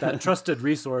looking at that trusted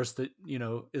resource that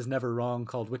is never wrong,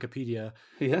 called Wikipedia.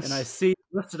 Yes, and I see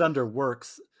listed under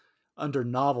works, under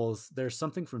novels, there's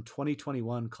something from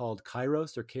 2021 called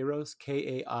Kairos, Kairos.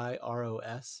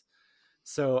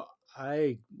 So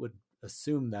I would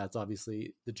assume that's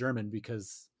obviously the German,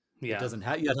 because it doesn't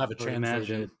have, you have to have it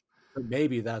translated. But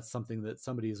maybe that's something that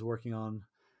somebody is working on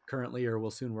currently, or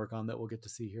will soon work on, that we'll get to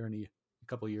see here in a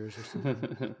couple of years or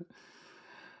something.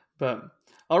 But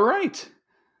all right,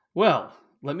 well,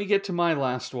 let me get to my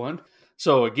last one.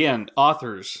 So again,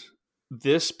 authors.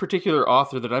 This particular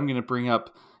author that I'm going to bring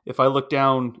up, if I look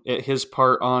down at his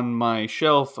part on my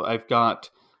shelf, I've got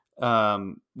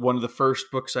one of the first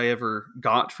books I ever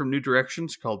got from New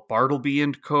Directions, called Bartleby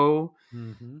and Co.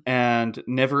 And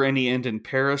Never Any End in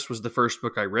Paris was the first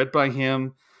book I read by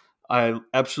him. I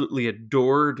absolutely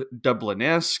adored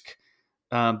Dublinesque.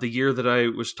 The year that I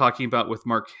was talking about with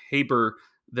Mark Haber,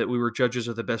 that we were judges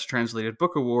of the Best Translated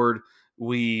Book Award,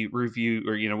 we review,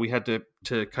 or we had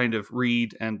to kind of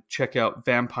read and check out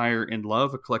Vampire in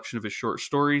Love, a collection of his short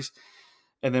stories.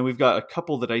 And then we've got a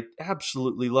couple that I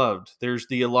absolutely loved. There's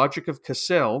The Illogic of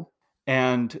Cassell,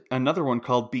 and another one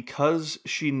called Because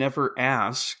She Never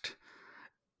Asked.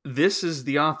 This is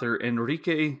the author,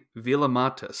 Enrique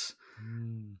Villamatas.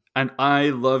 And I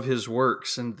love his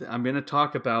works. And I'm going to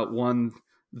talk about one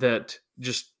that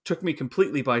just took me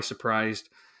completely by surprise.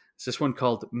 It's this one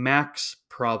called Mac's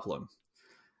Problem.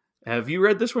 Have you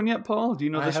read this one yet, Paul? Do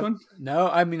you know this one? No,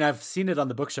 I mean, I've seen it on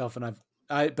the bookshelf, and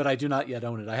but I do not yet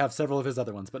own it. I have several of his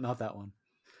other ones, but not that one.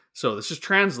 So this is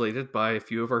translated by a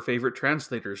few of our favorite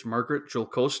translators, Margaret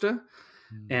Jolcosta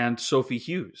and Sophie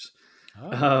Hughes.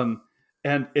 Oh.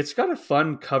 And it's got a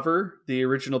fun cover, the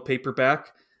original paperback.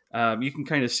 You can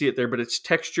kind of see it there, but it's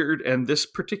textured, and this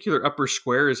particular upper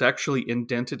square is actually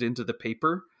indented into the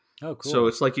paper. Oh, cool. So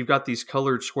it's like you've got these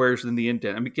colored squares in the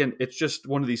indent. I mean, again, it's just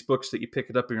one of these books that you pick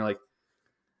it up and you're like,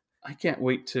 I can't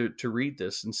wait to read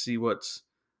this and see what's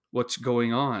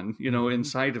going on,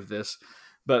 inside of this.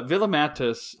 But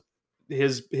Villamatas,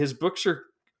 his books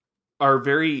are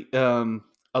very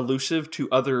elusive to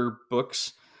other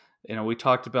books. We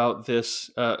talked about this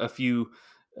a few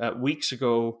weeks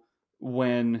ago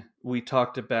when we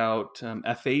talked about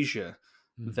aphasia,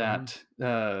 that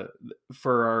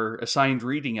for our assigned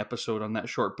reading episode on that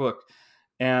short book.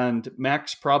 And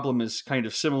Mac's Problem is kind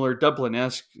of similar.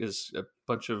 Dublin-esque is a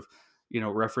bunch of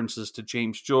references to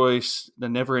James Joyce. The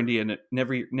Never Ending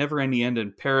End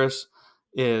in Paris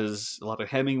is a lot of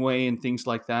Hemingway and things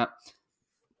like that.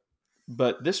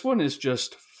 But this one is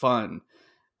just fun.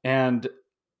 And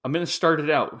I'm going to start it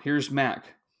out. Here's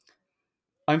Mac.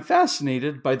 I'm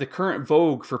fascinated by the current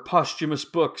vogue for posthumous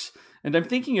books, and I'm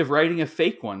thinking of writing a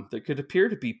fake one that could appear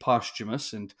to be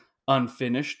posthumous and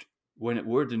unfinished when it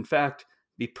would, in fact,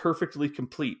 be perfectly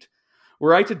complete.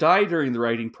 Were I to die during the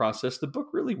writing process, the book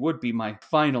really would be my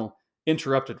final,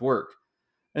 interrupted work.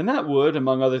 And that would,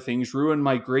 among other things, ruin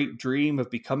my great dream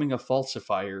of becoming a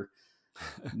falsifier.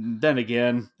 Then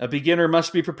again, a beginner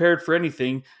must be prepared for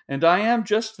anything, and I am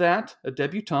just that, a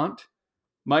debutante.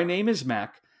 My name is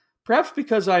Mac. Perhaps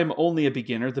because I am only a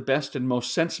beginner, the best and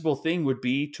most sensible thing would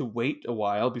be to wait a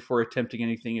while before attempting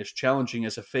anything as challenging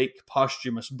as a fake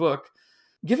posthumous book.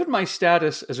 Given my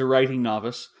status as a writing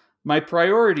novice, my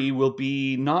priority will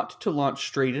be not to launch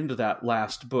straight into that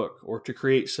last book or to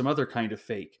create some other kind of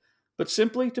fake, but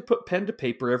simply to put pen to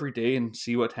paper every day and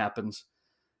see what happens.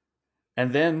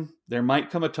 And then there might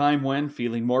come a time when,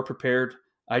 feeling more prepared,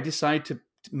 I decide to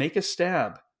make a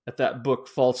stab at that book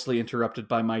falsely interrupted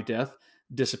by my death,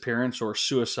 disappearance, or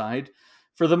suicide.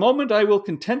 For the moment, I will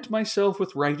content myself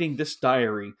with writing this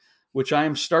diary, which I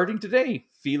am starting today,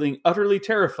 feeling utterly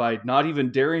terrified, not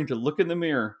even daring to look in the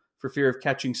mirror for fear of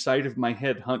catching sight of my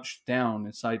head hunched down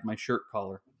inside my shirt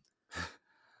collar.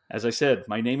 As I said,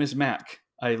 my name is Mac.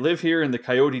 I live here in the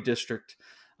Coyote District.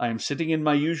 I am sitting in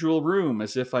my usual room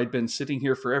as if I'd been sitting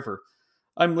here forever.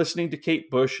 I'm listening to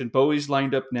Kate Bush, and Bowie's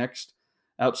lined up next.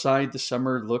 Outside, the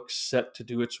summer looks set to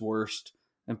do its worst,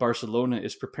 and Barcelona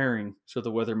is preparing, so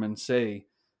the weathermen say,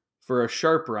 for a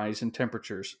sharp rise in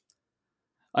temperatures.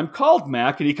 I'm called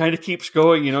Mac, and he kind of keeps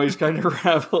going, he's kind of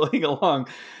rambling along.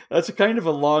 That's a kind of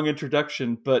a long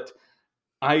introduction, but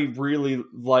I really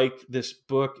like this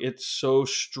book. It's so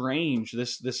strange.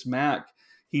 This Mac,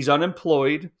 he's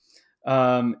unemployed.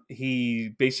 He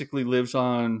basically lives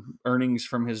on earnings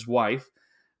from his wife.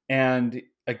 And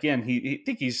again, I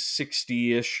think he's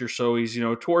 60-ish or so. He's,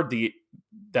 toward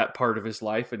that part of his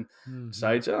life, and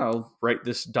decides, I'll write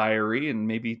this diary and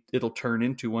maybe it'll turn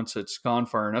into, once it's gone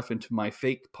far enough, into my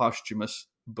fake posthumous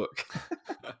book.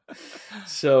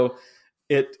 So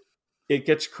it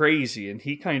gets crazy, and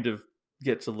he kind of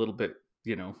gets a little bit,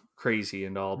 crazy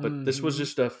and all, but this was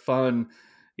just a fun,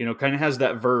 kind of has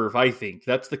that verve. I think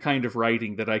that's the kind of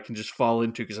writing that I can just fall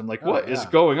into, because I'm like, what is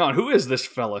going on? Who is this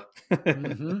fella?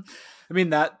 I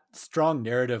mean, that strong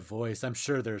narrative voice, I'm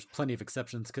sure there's plenty of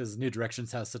exceptions because New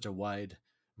Directions has such a wide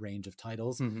range of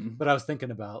titles. But I was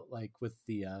thinking about, like, with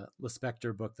the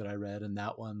Lispector book that I read, and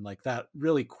that one, like, that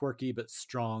really quirky but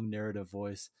strong narrative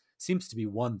voice seems to be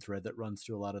one thread that runs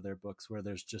through a lot of their books, where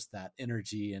there's just that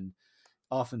energy and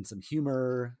often some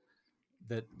humor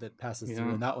that passes through.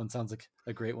 And that one sounds like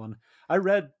a great one. I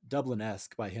read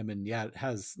Dublin-esque by him, and it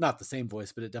has not the same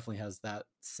voice, but it definitely has that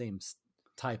same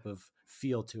type of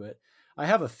feel to it. I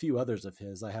have a few others of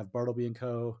his. I have Bartleby &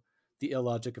 Co., The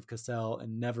Illogic of Cassell,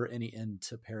 and Never Any End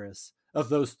to Paris. Of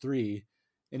those three,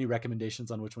 any recommendations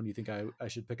on which one you think I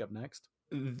should pick up next?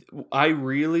 I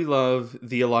really love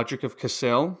The Illogic of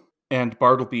Cassell and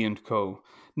Bartleby & Co.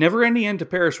 Never Any End to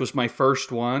Paris was my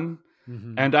first one.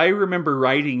 Mm-hmm. And I remember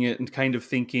writing it and kind of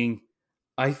thinking,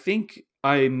 I think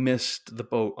I missed the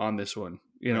boat on this one.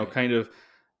 Right. Kind of,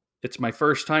 it's my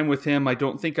first time with him. I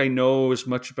don't think I know as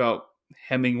much about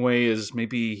Hemingway as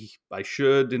maybe I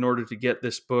should in order to get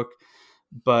this book.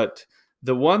 But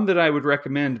the one that I would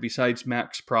recommend besides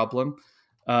Mac's Problem,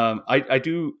 I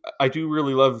do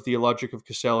really love The Illogic of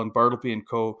Cassell and Bartleby and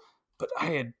Co. But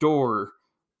I adore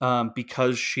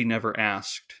Because She Never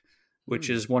Asked, which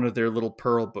Hmm. is one of their little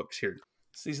Pearl books here.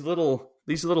 It's these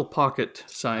little pocket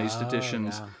sized Oh,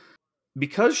 editions. yeah.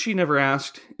 Because She Never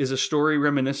Asked is a story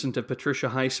reminiscent of Patricia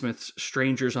Highsmith's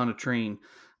Strangers on a Train.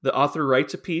 The author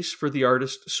writes a piece for the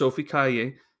artist Sophie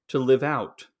Caillé to live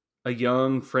out. A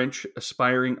young French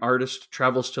aspiring artist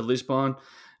travels to Lisbon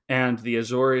and the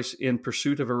Azores in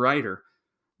pursuit of a writer.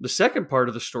 The second part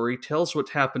of the story tells what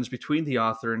happens between the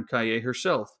author and Caillé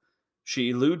herself. She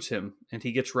eludes him, and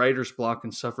he gets writer's block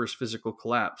and suffers physical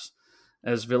collapse.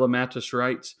 As Villamatus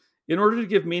writes, in order to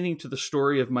give meaning to the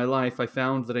story of my life, I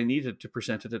found that I needed to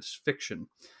present it as fiction.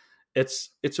 It's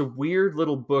a weird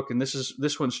little book, and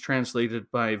this one's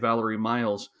translated by Valerie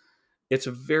Miles. It's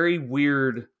a very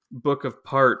weird book of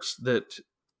parts that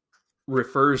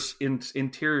refers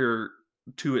interior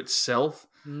to itself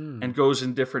Mm. and goes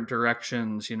in different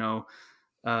directions.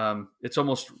 It's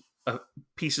almost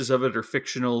pieces of it are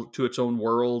fictional to its own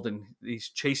world, and he's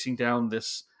chasing down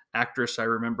this actress. I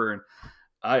remember, and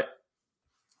I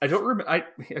don't remember.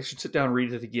 I should sit down and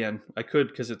read it again. I could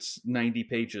because it's 90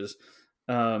 pages.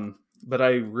 But I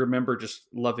remember just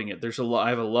loving it. There's a lot.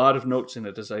 I have a lot of notes in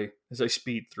it as I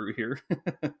speed through here. Yeah,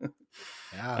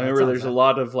 I that remember sounds there's a that.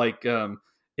 lot of like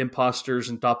imposters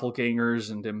and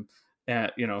doppelgangers and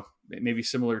maybe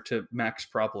similar to Mac's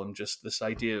Problem. Just this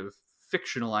idea of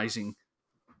fictionalizing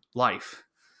life.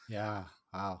 Yeah.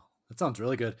 Wow. That sounds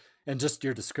really good. And just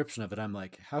your description of it, I'm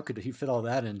like, how could he fit all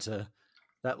that into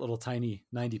that little tiny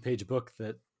 90-page book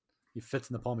that he fits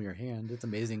in the palm of your hand? It's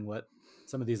amazing what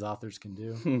some of these authors can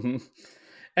do.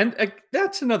 And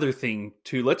that's another thing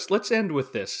too. Let's end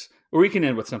with this, or we can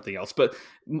end with something else. But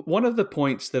one of the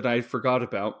points that I forgot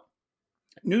about: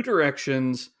 New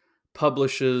Directions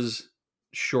publishes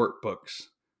short books.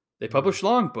 They Mm. publish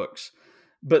long books,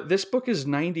 but this book is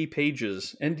 90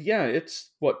 pages, and yeah,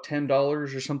 it's what,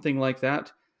 $10 or something like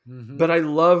that. Mm-hmm. But I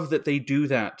love that they do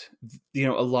that. A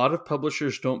lot of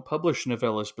publishers don't publish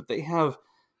novellas, but they have.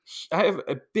 I have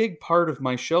a big part of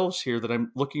my shelves here that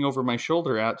I'm looking over my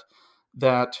shoulder at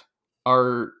that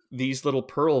are these little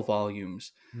Pearl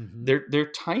volumes. Mm-hmm.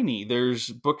 They're tiny. There's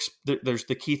books. There's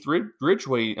the Keith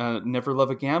Ridgway, Never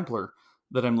Love a Gambler,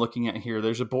 that I'm looking at here.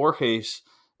 There's a Borges,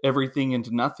 Everything and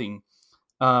Nothing.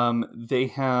 They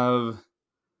have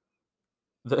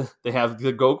the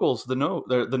Googles,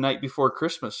 the Night Before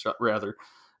Christmas, rather.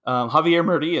 Javier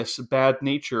Marias, Bad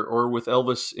Nature, or With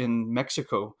Elvis in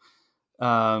Mexico.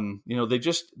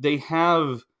 They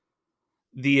have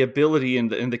the ability and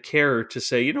the care to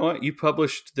say, you know what, you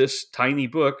published this tiny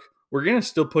book, we're going to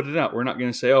still put it out. We're not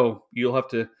going to say, oh, you'll have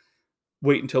to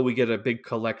wait until we get a big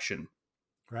collection.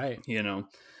 Right. And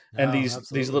No, these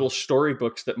absolutely. little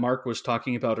storybooks that Mark was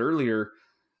talking about earlier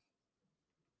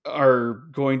are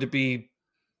going to be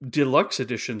deluxe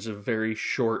editions of very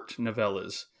short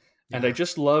novellas. And I Yeah.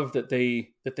 just love that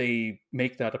they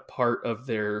make that a part of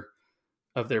their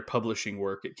publishing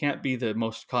work. It can't be the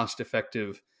most cost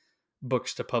effective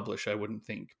books to publish, I wouldn't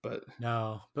think, but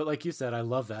No, but like you said, I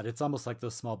love that. It's almost like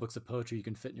those small books of poetry you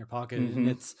can fit in your pocket. And mm-hmm,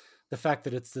 it's the fact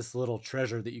that it's this little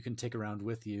treasure that you can take around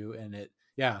with you. And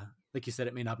yeah, like you said,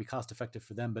 it may not be cost effective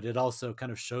for them, but it also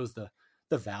kind of shows the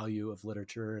value of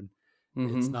literature. And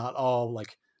it's mm-hmm. not all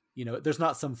like, there's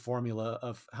not some formula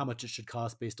of how much it should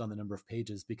cost based on the number of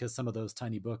pages, because some of those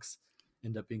tiny books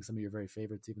end up being some of your very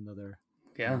favorites, even though they're,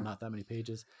 Yeah. not that many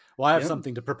pages. Well, I have Yep.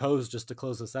 something to propose just to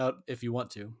close this out if you want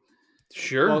to. Well,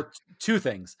 Sure. two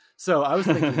things. So I was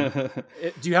thinking,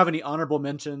 do you have any honorable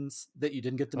mentions that you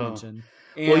didn't get to Oh. mention?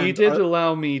 Well, you And did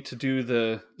allow me to do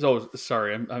the. Oh,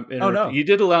 sorry, I'm oh interrupting. no, You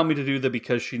did allow me to do the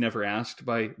Because She Never Asked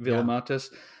by yeah,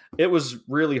 Villamatis. It was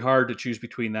really hard to choose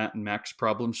between that and Mac's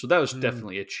Problem, so that was mm,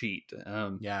 definitely a cheat.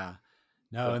 yeah,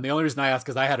 no. But And the only reason I asked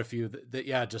is I had a few that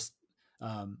yeah, just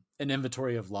an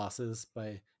inventory of losses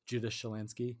by Judith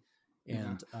Shalansky,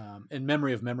 yeah. and In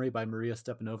Memory of Memory by Maria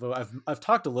Stepanovo. I've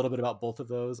talked a little bit about both of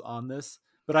those on this,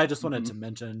 but I just wanted Mm-hmm. to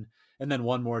mention, and then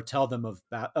one more, Tell Them of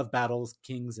Battles,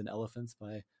 Kings and Elephants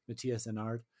by Matthias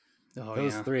Enard. Oh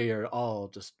Those yeah. three are all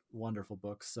just wonderful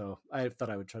books, so I thought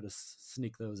I would try to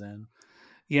sneak those in.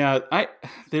 Yeah,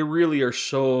 there really are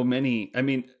so many. I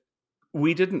mean,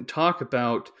 we didn't talk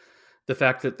about the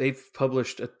fact that they've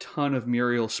published a ton of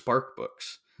Muriel Spark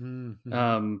books. Mm-hmm.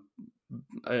 Um,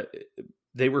 uh,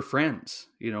 they were friends.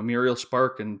 Muriel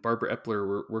Spark and Barbara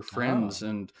Epler were friends,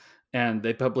 Oh. and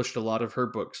they published a lot of her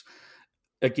books.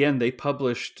 Again, they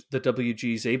published the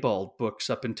W.G. Sebald books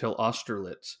up until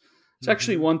Austerlitz. It's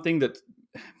actually Mm-hmm. one thing that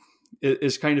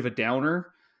is kind of a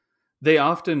downer. They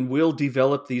often will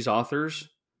develop these authors,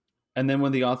 and then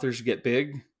when the authors get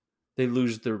big, they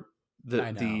lose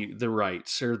I know. the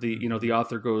rights, or the Mm-hmm.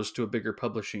 author goes to a bigger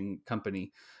publishing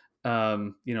company.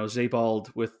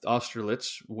 Sebald with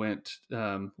Austerlitz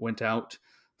went out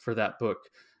for that book,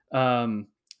 and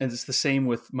it's the same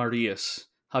with Marius,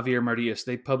 Javier Marius.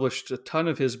 They published a ton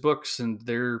of his books, and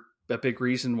they're a big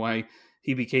reason why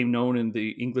he became known in the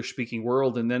English speaking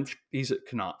world. And then he's at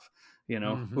Knopf,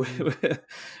 Mm-hmm. It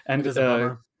and is a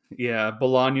bummer. yeah,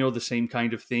 Bolaño, the same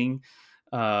kind of thing.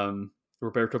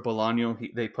 Roberto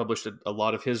Bolaño, they published a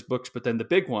lot of his books, but then the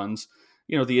big ones,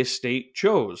 the estate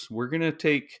chose, we're going to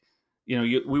take,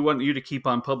 we want you to keep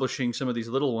on publishing some of these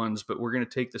little ones, but we're going to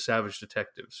take the Savage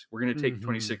Detectives. We're going to take Mm-hmm.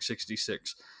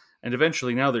 2666. And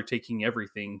eventually now they're taking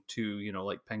everything to,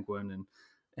 like Penguin,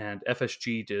 and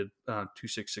FSG did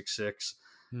 2666.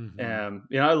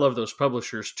 Mm-hmm. I love those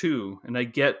publishers too, and I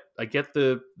get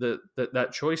that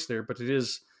choice there, but it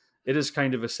is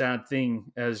kind of a sad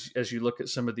thing as you look at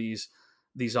some of these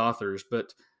authors.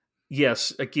 But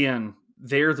yes, again,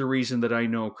 they're the reason that I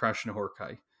know Krasznahorkai,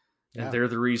 and Yeah. they're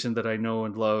the reason that I know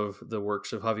and love the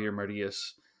works of Javier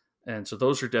Marias. And so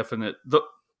those are definite.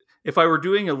 If I were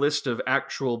doing a list of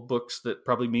actual books that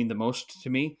probably mean the most to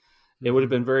me, it would have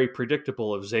Mm-hmm. been very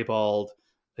predictable of Sebald.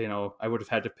 I would have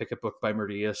had to pick a book by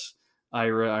Marias.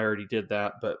 Ira, I already did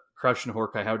that. But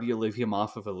Krasznahorkai, how do you leave him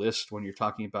off of a list when you're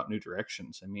talking about new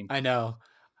directions? I mean, I know.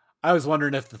 I was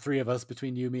wondering if the three of us,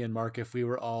 between you, me, and Mark, if we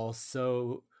were all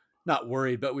so not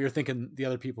worried, but we were thinking the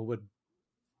other people would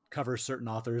cover certain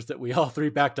authors that we all three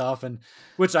backed off, and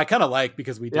which I kind of like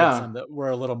because we did yeah, some that were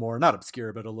a little more not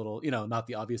obscure, but a little, not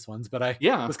the obvious ones. But I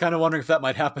yeah. was kind of wondering if that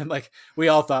might happen. Like we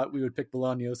all thought we would pick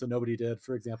Bolaño, so nobody did,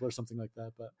 for example, or something like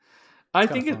that. But I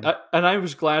it's kind of think fun. and I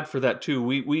was glad for that too.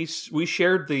 We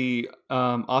shared the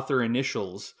author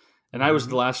initials, and I was Mm-hmm.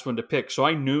 the last one to pick, so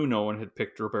I knew no one had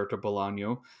picked Roberto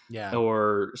Bolaño Yeah.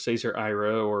 or Cesar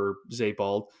Ira or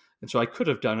Zabald, and so I could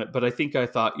have done it. But I think I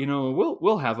thought,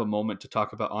 we'll have a moment to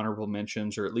talk about honorable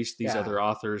mentions, or at least these Yeah. other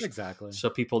authors, Exactly. so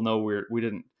people know we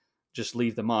didn't just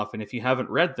leave them off. And if you haven't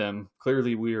read them,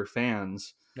 clearly we are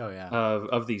fans Oh yeah.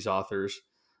 of these authors.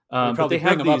 We But probably they bring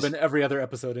have them up these. in every other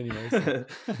episode anyway. So.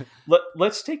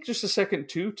 Let's take just a second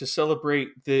too to celebrate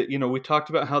we talked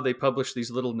about how they publish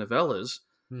these little novellas.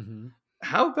 Mm-hmm.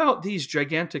 How about these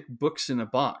gigantic books in a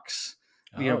box?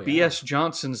 Oh yeah. B.S.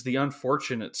 Johnson's The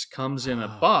Unfortunates comes in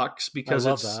a Oh, box I because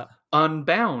love it's that.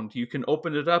 unbound. You can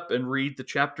open it up and read the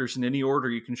chapters in any order.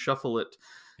 You can shuffle it.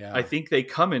 I Yeah. think they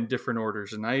come in different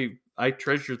orders, and I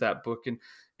treasure that book.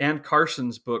 And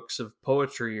Carson's books of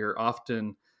poetry are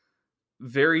often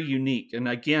very unique. And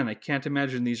again, I can't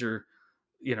imagine these are,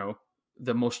 you know,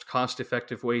 the most cost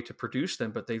effective way to produce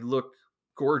them, but they look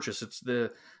gorgeous. It's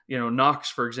Knox,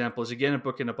 for example, is again a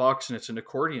book in a box, and it's an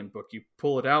accordion book. You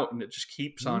pull it out and it just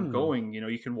keeps on Mm. going.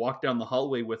 You can walk down the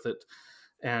hallway with it,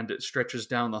 and it stretches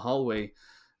down the hallway.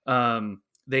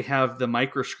 They have the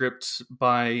microscripts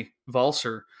by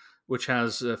Valser, which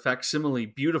has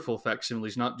beautiful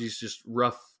facsimiles, not these just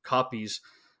rough copies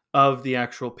of the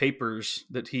actual papers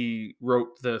that he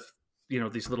wrote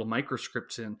these little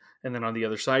microscripts in. And then on the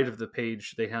other side of the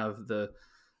page they have the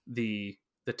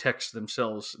text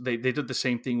themselves. They did the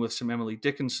same thing with some Emily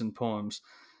Dickinson poems.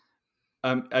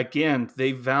 Again,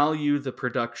 they value the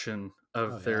production Oh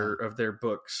of yeah. their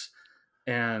books,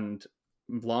 and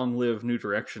long live New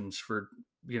Directions for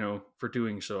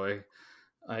doing so.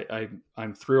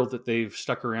 I'm thrilled that they've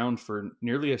stuck around for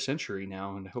nearly a century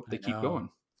now, and I hope they I keep know. going.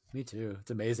 Me too.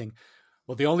 It's amazing.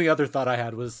 Well, the only other thought I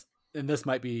had was, and this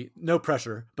might be no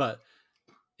pressure, but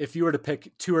if you were to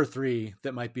pick two or three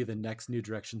that might be the next New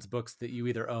Directions books that you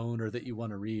either own or that you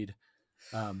want to read,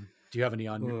 do you have any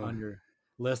Ugh. on your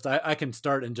list? I can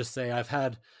start and just say I've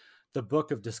had the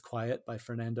Book of Disquiet by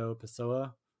Fernando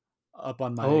Pessoa up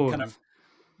on my kind Oh, of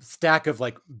stack of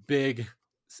like big,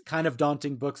 kind of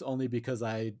daunting books, only because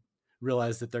I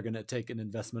realize that they're going to take an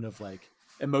investment of like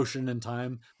emotion and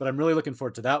time. But I'm really looking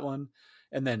forward to that one.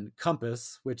 And then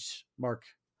Compass, which Mark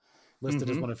listed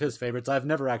as mm-hmm. one of his favorites. I've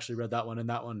never actually read that one, and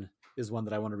that one is one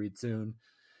that I want to read soon.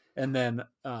 And then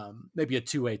maybe a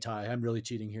two-way tie. I'm really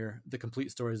cheating here. The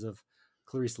complete stories of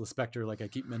Clarice Lispector, like I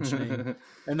keep mentioning,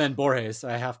 and then Borges.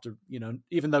 I have to,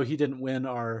 even though he didn't win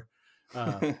our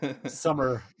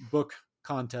summer book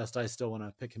contest, I still want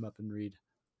to pick him up and read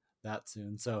that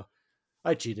soon. So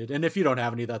I cheated. And if you don't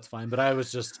have any, that's fine. But I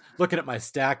was just looking at my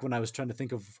stack when I was trying to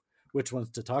think of which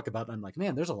ones to talk about. And I'm like,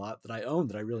 man, there's a lot that I own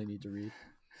that I really need to read.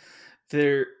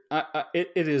 It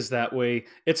is that way.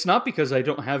 It's not because I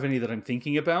don't have any that I'm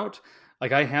thinking about.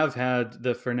 Like I have had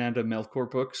the Fernanda Melchor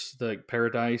books, the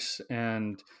Paradise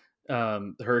and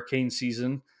the Hurricane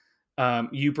Season.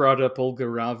 You brought up Olga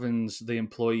Raven's The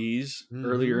Employees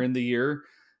earlier in the year.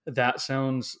 That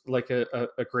sounds like a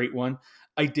great one.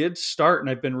 I did start, and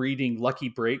I've been reading Lucky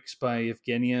Breaks by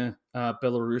Evgenia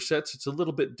Belarusets. It's a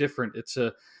little bit different. It's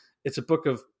a book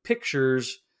of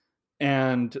pictures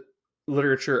and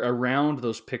literature around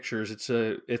those pictures.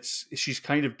 She's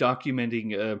kind of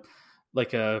documenting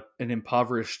an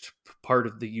impoverished part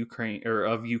of the Ukraine or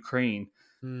of Ukraine,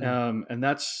 and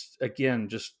that's again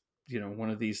just one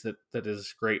of these that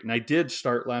is great. And I did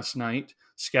start last night,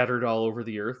 Scattered All Over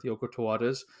the Earth, Yoko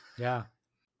Tawada's. Yeah.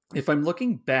 If I'm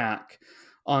looking back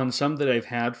on some that I've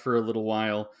had for a little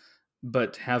while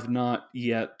but have not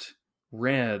yet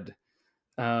read,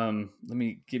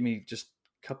 give me just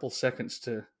a couple seconds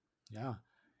to. Yeah.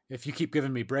 If you keep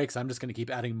giving me breaks, I'm just going to keep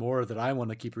adding more that I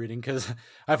want to keep reading, because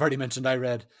I've already mentioned I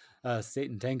read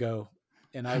Satan Tango,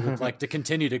 and I would like to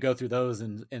continue to go through those,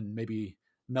 and maybe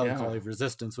Melancholy of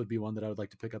Resistance would be one that I would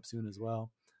like to pick up soon as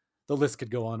well. The list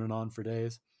could go on and on for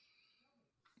days.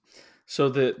 So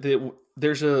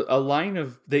there's a line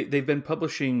of they've been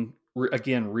publishing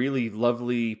again really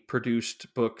lovely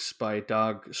produced books by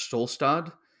Dag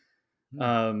Stolstad.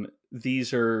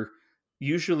 These are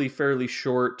usually fairly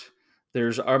short.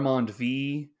 There's Armand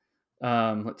V.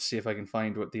 Let's see if I can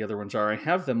find what the other ones are. I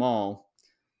have them all.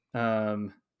 So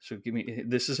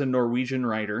this is a Norwegian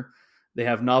writer. They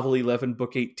have Novel 11,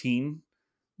 Book 18.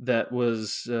 That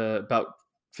was about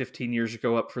 15 years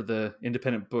ago up for the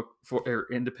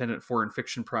Independent Foreign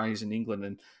Fiction Prize in England.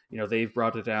 And, they've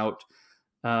brought it out.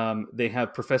 They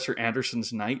have Professor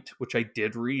Anderson's Night, which I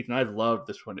did read, and I loved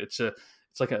this one. It's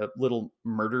like a little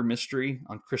murder mystery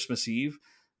on Christmas Eve,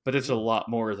 but it's a lot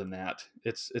more than that.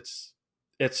 It's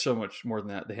so much more than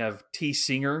that. They have T.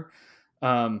 Singer.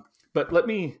 But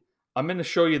I'm going to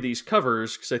show you these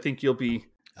covers because I think you'll be,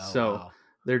 wow.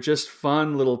 They're just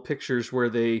fun little pictures where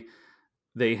they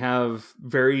have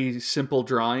very simple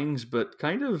drawings, but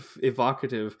kind of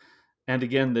evocative. And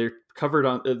again, they're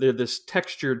they're this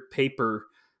textured paper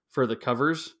for the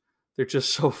covers. They're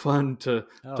just so fun to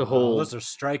hold. Those are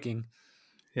striking.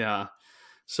 Yeah.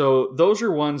 So those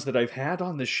are ones that I've had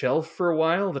on the shelf for a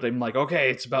while that I'm like, okay,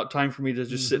 it's about time for me to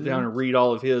just sit down and read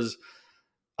all of his.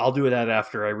 I'll do that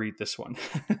after I read this one.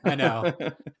 I know.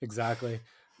 Exactly.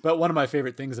 But one of my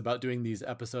favorite things about doing these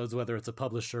episodes, whether it's a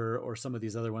publisher or some of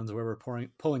these other ones where we're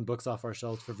pulling books off our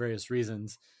shelves for various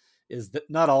reasons, is that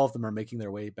not all of them are making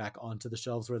their way back onto the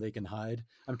shelves where they can hide.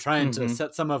 I'm trying to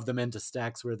set some of them into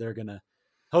stacks where they're going to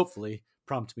hopefully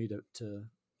prompt me to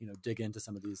dig into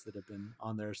some of these that have been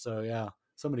on there. So yeah,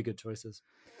 so many good choices.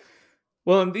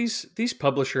 Well, and these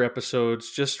publisher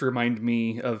episodes just remind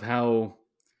me of how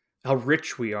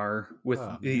rich we are with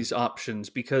these options,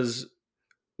 because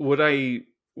would I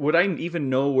even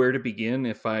know where to begin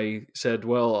if I said,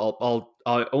 well,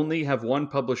 I'll only have one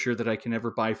publisher that I can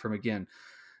ever buy from again?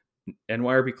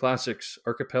 NYRB Classics,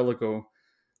 Archipelago,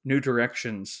 New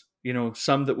Directions,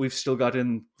 some that we've still got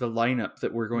in the lineup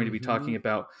that we're going to be talking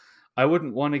about. I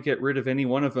wouldn't want to get rid of any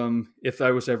one of them if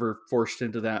I was ever forced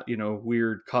into that,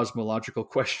 weird cosmological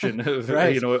question of,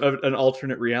 right. Of an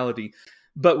alternate reality.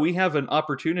 But we have an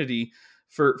opportunity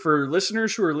for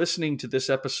listeners who are listening to this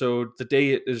episode the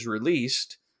day it is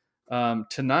released.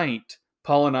 Tonight,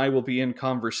 Paul and I will be in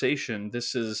conversation.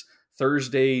 This is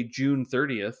Thursday, June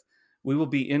 30th. We will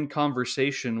be in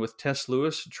conversation with Tess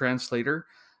Lewis, a translator,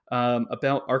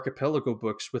 about Archipelago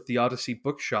books with the Odyssey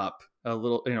Bookshop,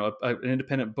 an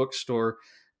independent bookstore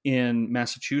in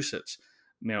Massachusetts.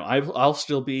 I'll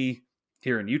still be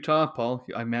here in Utah, Paul.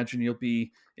 I imagine you'll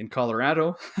be in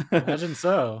Colorado. Imagine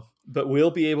so. But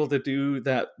we'll be able to do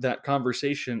that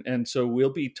conversation, and so we'll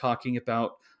be talking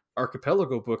about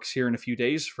Archipelago books here in a few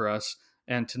days for us,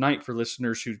 and tonight for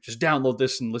listeners who just download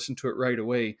this and listen to it right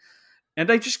away. And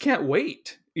I just can't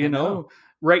wait.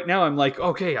 Right now I'm like,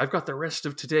 okay, I've got the rest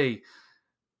of today.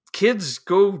 Kids,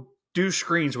 go do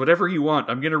screens, whatever you want.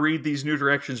 I'm going to read these New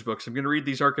Directions books. I'm going to read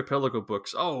these Archipelago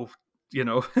books. Oh,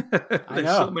 there's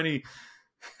so many.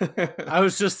 I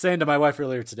was just saying to my wife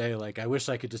earlier today, like, I wish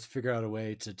I could just figure out a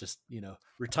way to just,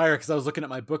 retire. Cause I was looking at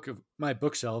my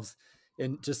bookshelves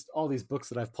and just all these books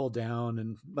that I've pulled down.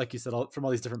 And like you said, from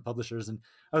all these different publishers. And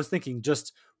I was thinking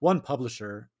just one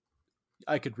publisher,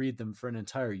 I could read them for an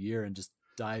entire year and just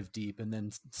dive deep and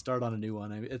then start on a new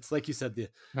one. It's like you said,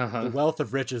 the wealth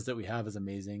of riches that we have is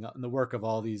amazing. And the work of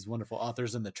all these wonderful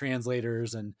authors and the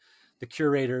translators and the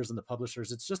curators and the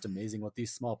publishers. It's just amazing what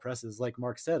these small presses, like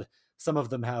Mark said, some of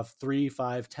them have 3,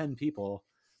 5, 10 people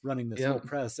running this whole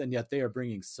press, and yet they are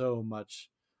bringing so much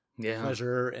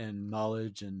pleasure and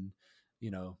knowledge and,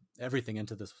 everything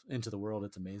into the world.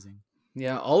 It's amazing.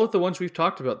 Yeah, all of the ones we've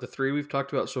talked about, the 3 we've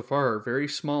talked about so far, are very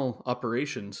small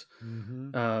operations.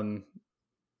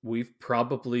 We've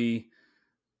probably,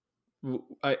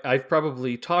 I've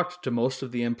probably talked to most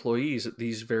of the employees at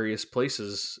these various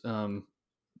places,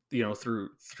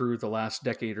 through the last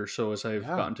decade or so as I've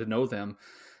gotten to know them,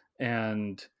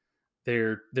 and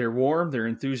they're warm, they're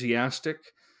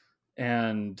enthusiastic,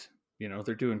 and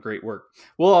they're doing great work.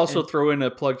 We'll also throw in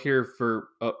a plug here for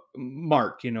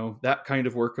Mark, that kind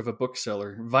of work of a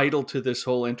bookseller, vital to this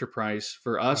whole enterprise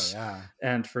for us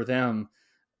and for them.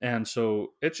 And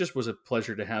so it just was a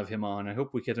pleasure to have him on. I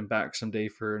hope we get him back someday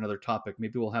for another topic.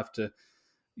 Maybe we'll have to,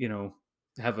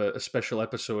 have a special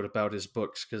episode about his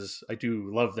books, because I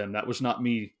do love them. That was not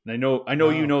me. And I know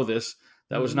you know this.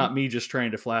 That was not me just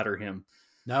trying to flatter him.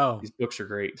 No. These books are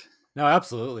great. No,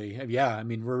 absolutely. Yeah, I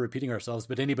mean, we're repeating ourselves,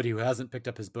 but anybody who hasn't picked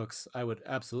up his books, I would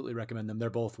absolutely recommend them. They're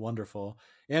both wonderful.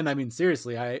 And I mean,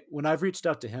 seriously, when I've reached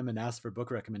out to him and asked for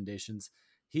book recommendations,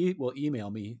 he will email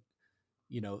me,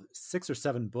 6 or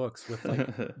 7 books with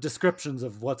like descriptions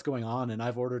of what's going on. And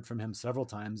I've ordered from him several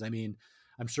times. I mean,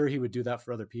 I'm sure he would do that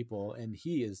for other people. And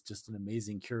he is just an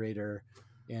amazing curator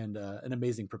and an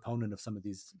amazing proponent of some of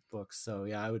these books. So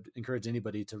yeah, I would encourage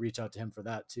anybody to reach out to him for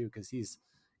that too, because he's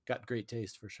got great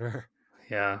taste for sure.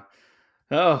 Yeah.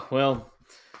 Oh, well,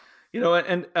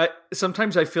 and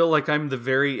sometimes I feel like I'm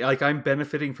I'm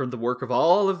benefiting from the work of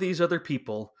all of these other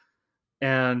people.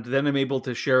 And then I'm able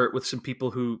to share it with some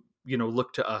people who,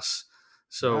 look to us.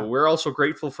 So we're also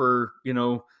grateful for,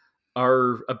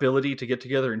 our ability to get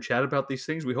together and chat about these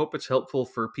things. We hope it's helpful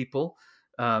for people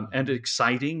and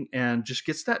exciting, and just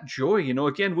gets that joy.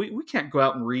 Again, we can't go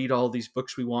out and read all these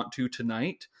books we want to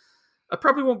tonight. I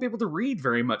probably won't be able to read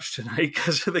very much tonight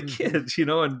because of the kids,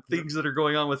 and things that are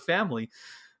going on with family.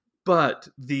 But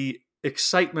the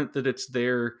excitement that it's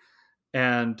there,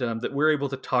 and that we're able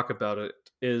to talk about it,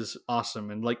 is awesome.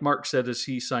 And like Mark said as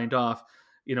he signed off,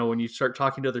 when you start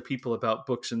talking to other people about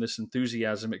books and this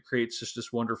enthusiasm, it creates just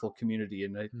this wonderful community.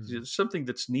 And it's something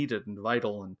that's needed and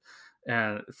vital,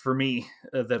 and for me,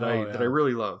 that I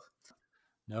really love.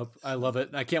 Nope. I love it.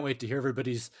 I can't wait to hear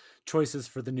everybody's choices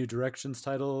for the new Directions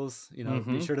titles.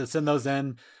 Be sure to send those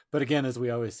in. But again, as we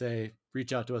always say,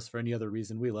 reach out to us for any other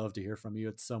reason. We love to hear from you.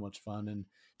 It's so much fun. And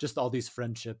just all these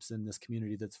friendships in this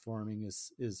community that's forming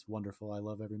is wonderful. I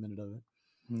love every minute of it.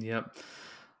 Yep.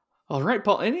 All right,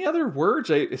 Paul, any other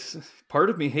words? Part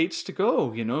of me hates to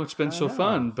go, it's been so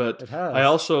fun, but I'm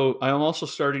also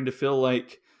starting to feel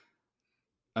like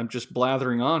I'm just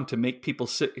blathering on to make people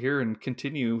sit here and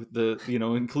continue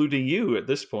including you at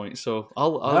this point. So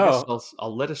I'll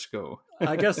let us go.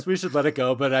 I guess we should let it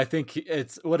go, but I think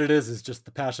it's what it is just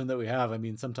the passion that we have. I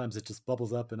mean, sometimes it just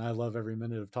bubbles up, and I love every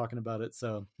minute of talking about it.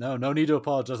 So no need to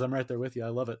apologize. I'm right there with you. I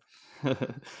love it.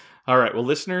 All right. Well,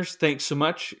 listeners, thanks so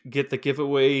much. Get the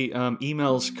giveaway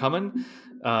emails coming.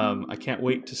 I can't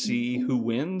wait to see who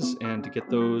wins and to get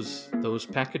those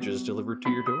packages delivered to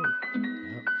your door.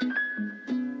 Yep.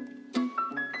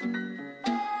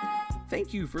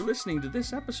 Thank you for listening to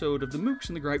this episode of the Mooks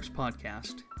and the Gripes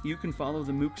podcast. You can follow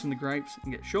the Mooks and the Gripes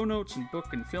and get show notes and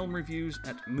book and film reviews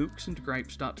at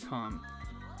mooksandgripes.com.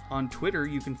 On Twitter,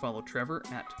 you can follow Trevor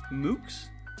at Mooks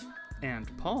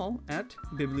and Paul at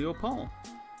BiblioPaul.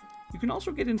 You can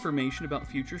also get information about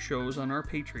future shows on our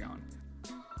Patreon.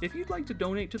 If you'd like to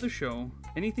donate to the show,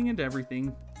 anything and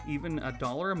everything, even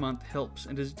 $1 a month helps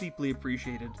and is deeply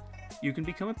appreciated. You can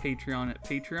become a Patreon at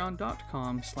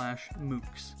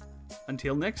patreon.com/mooks.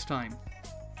 Until next time.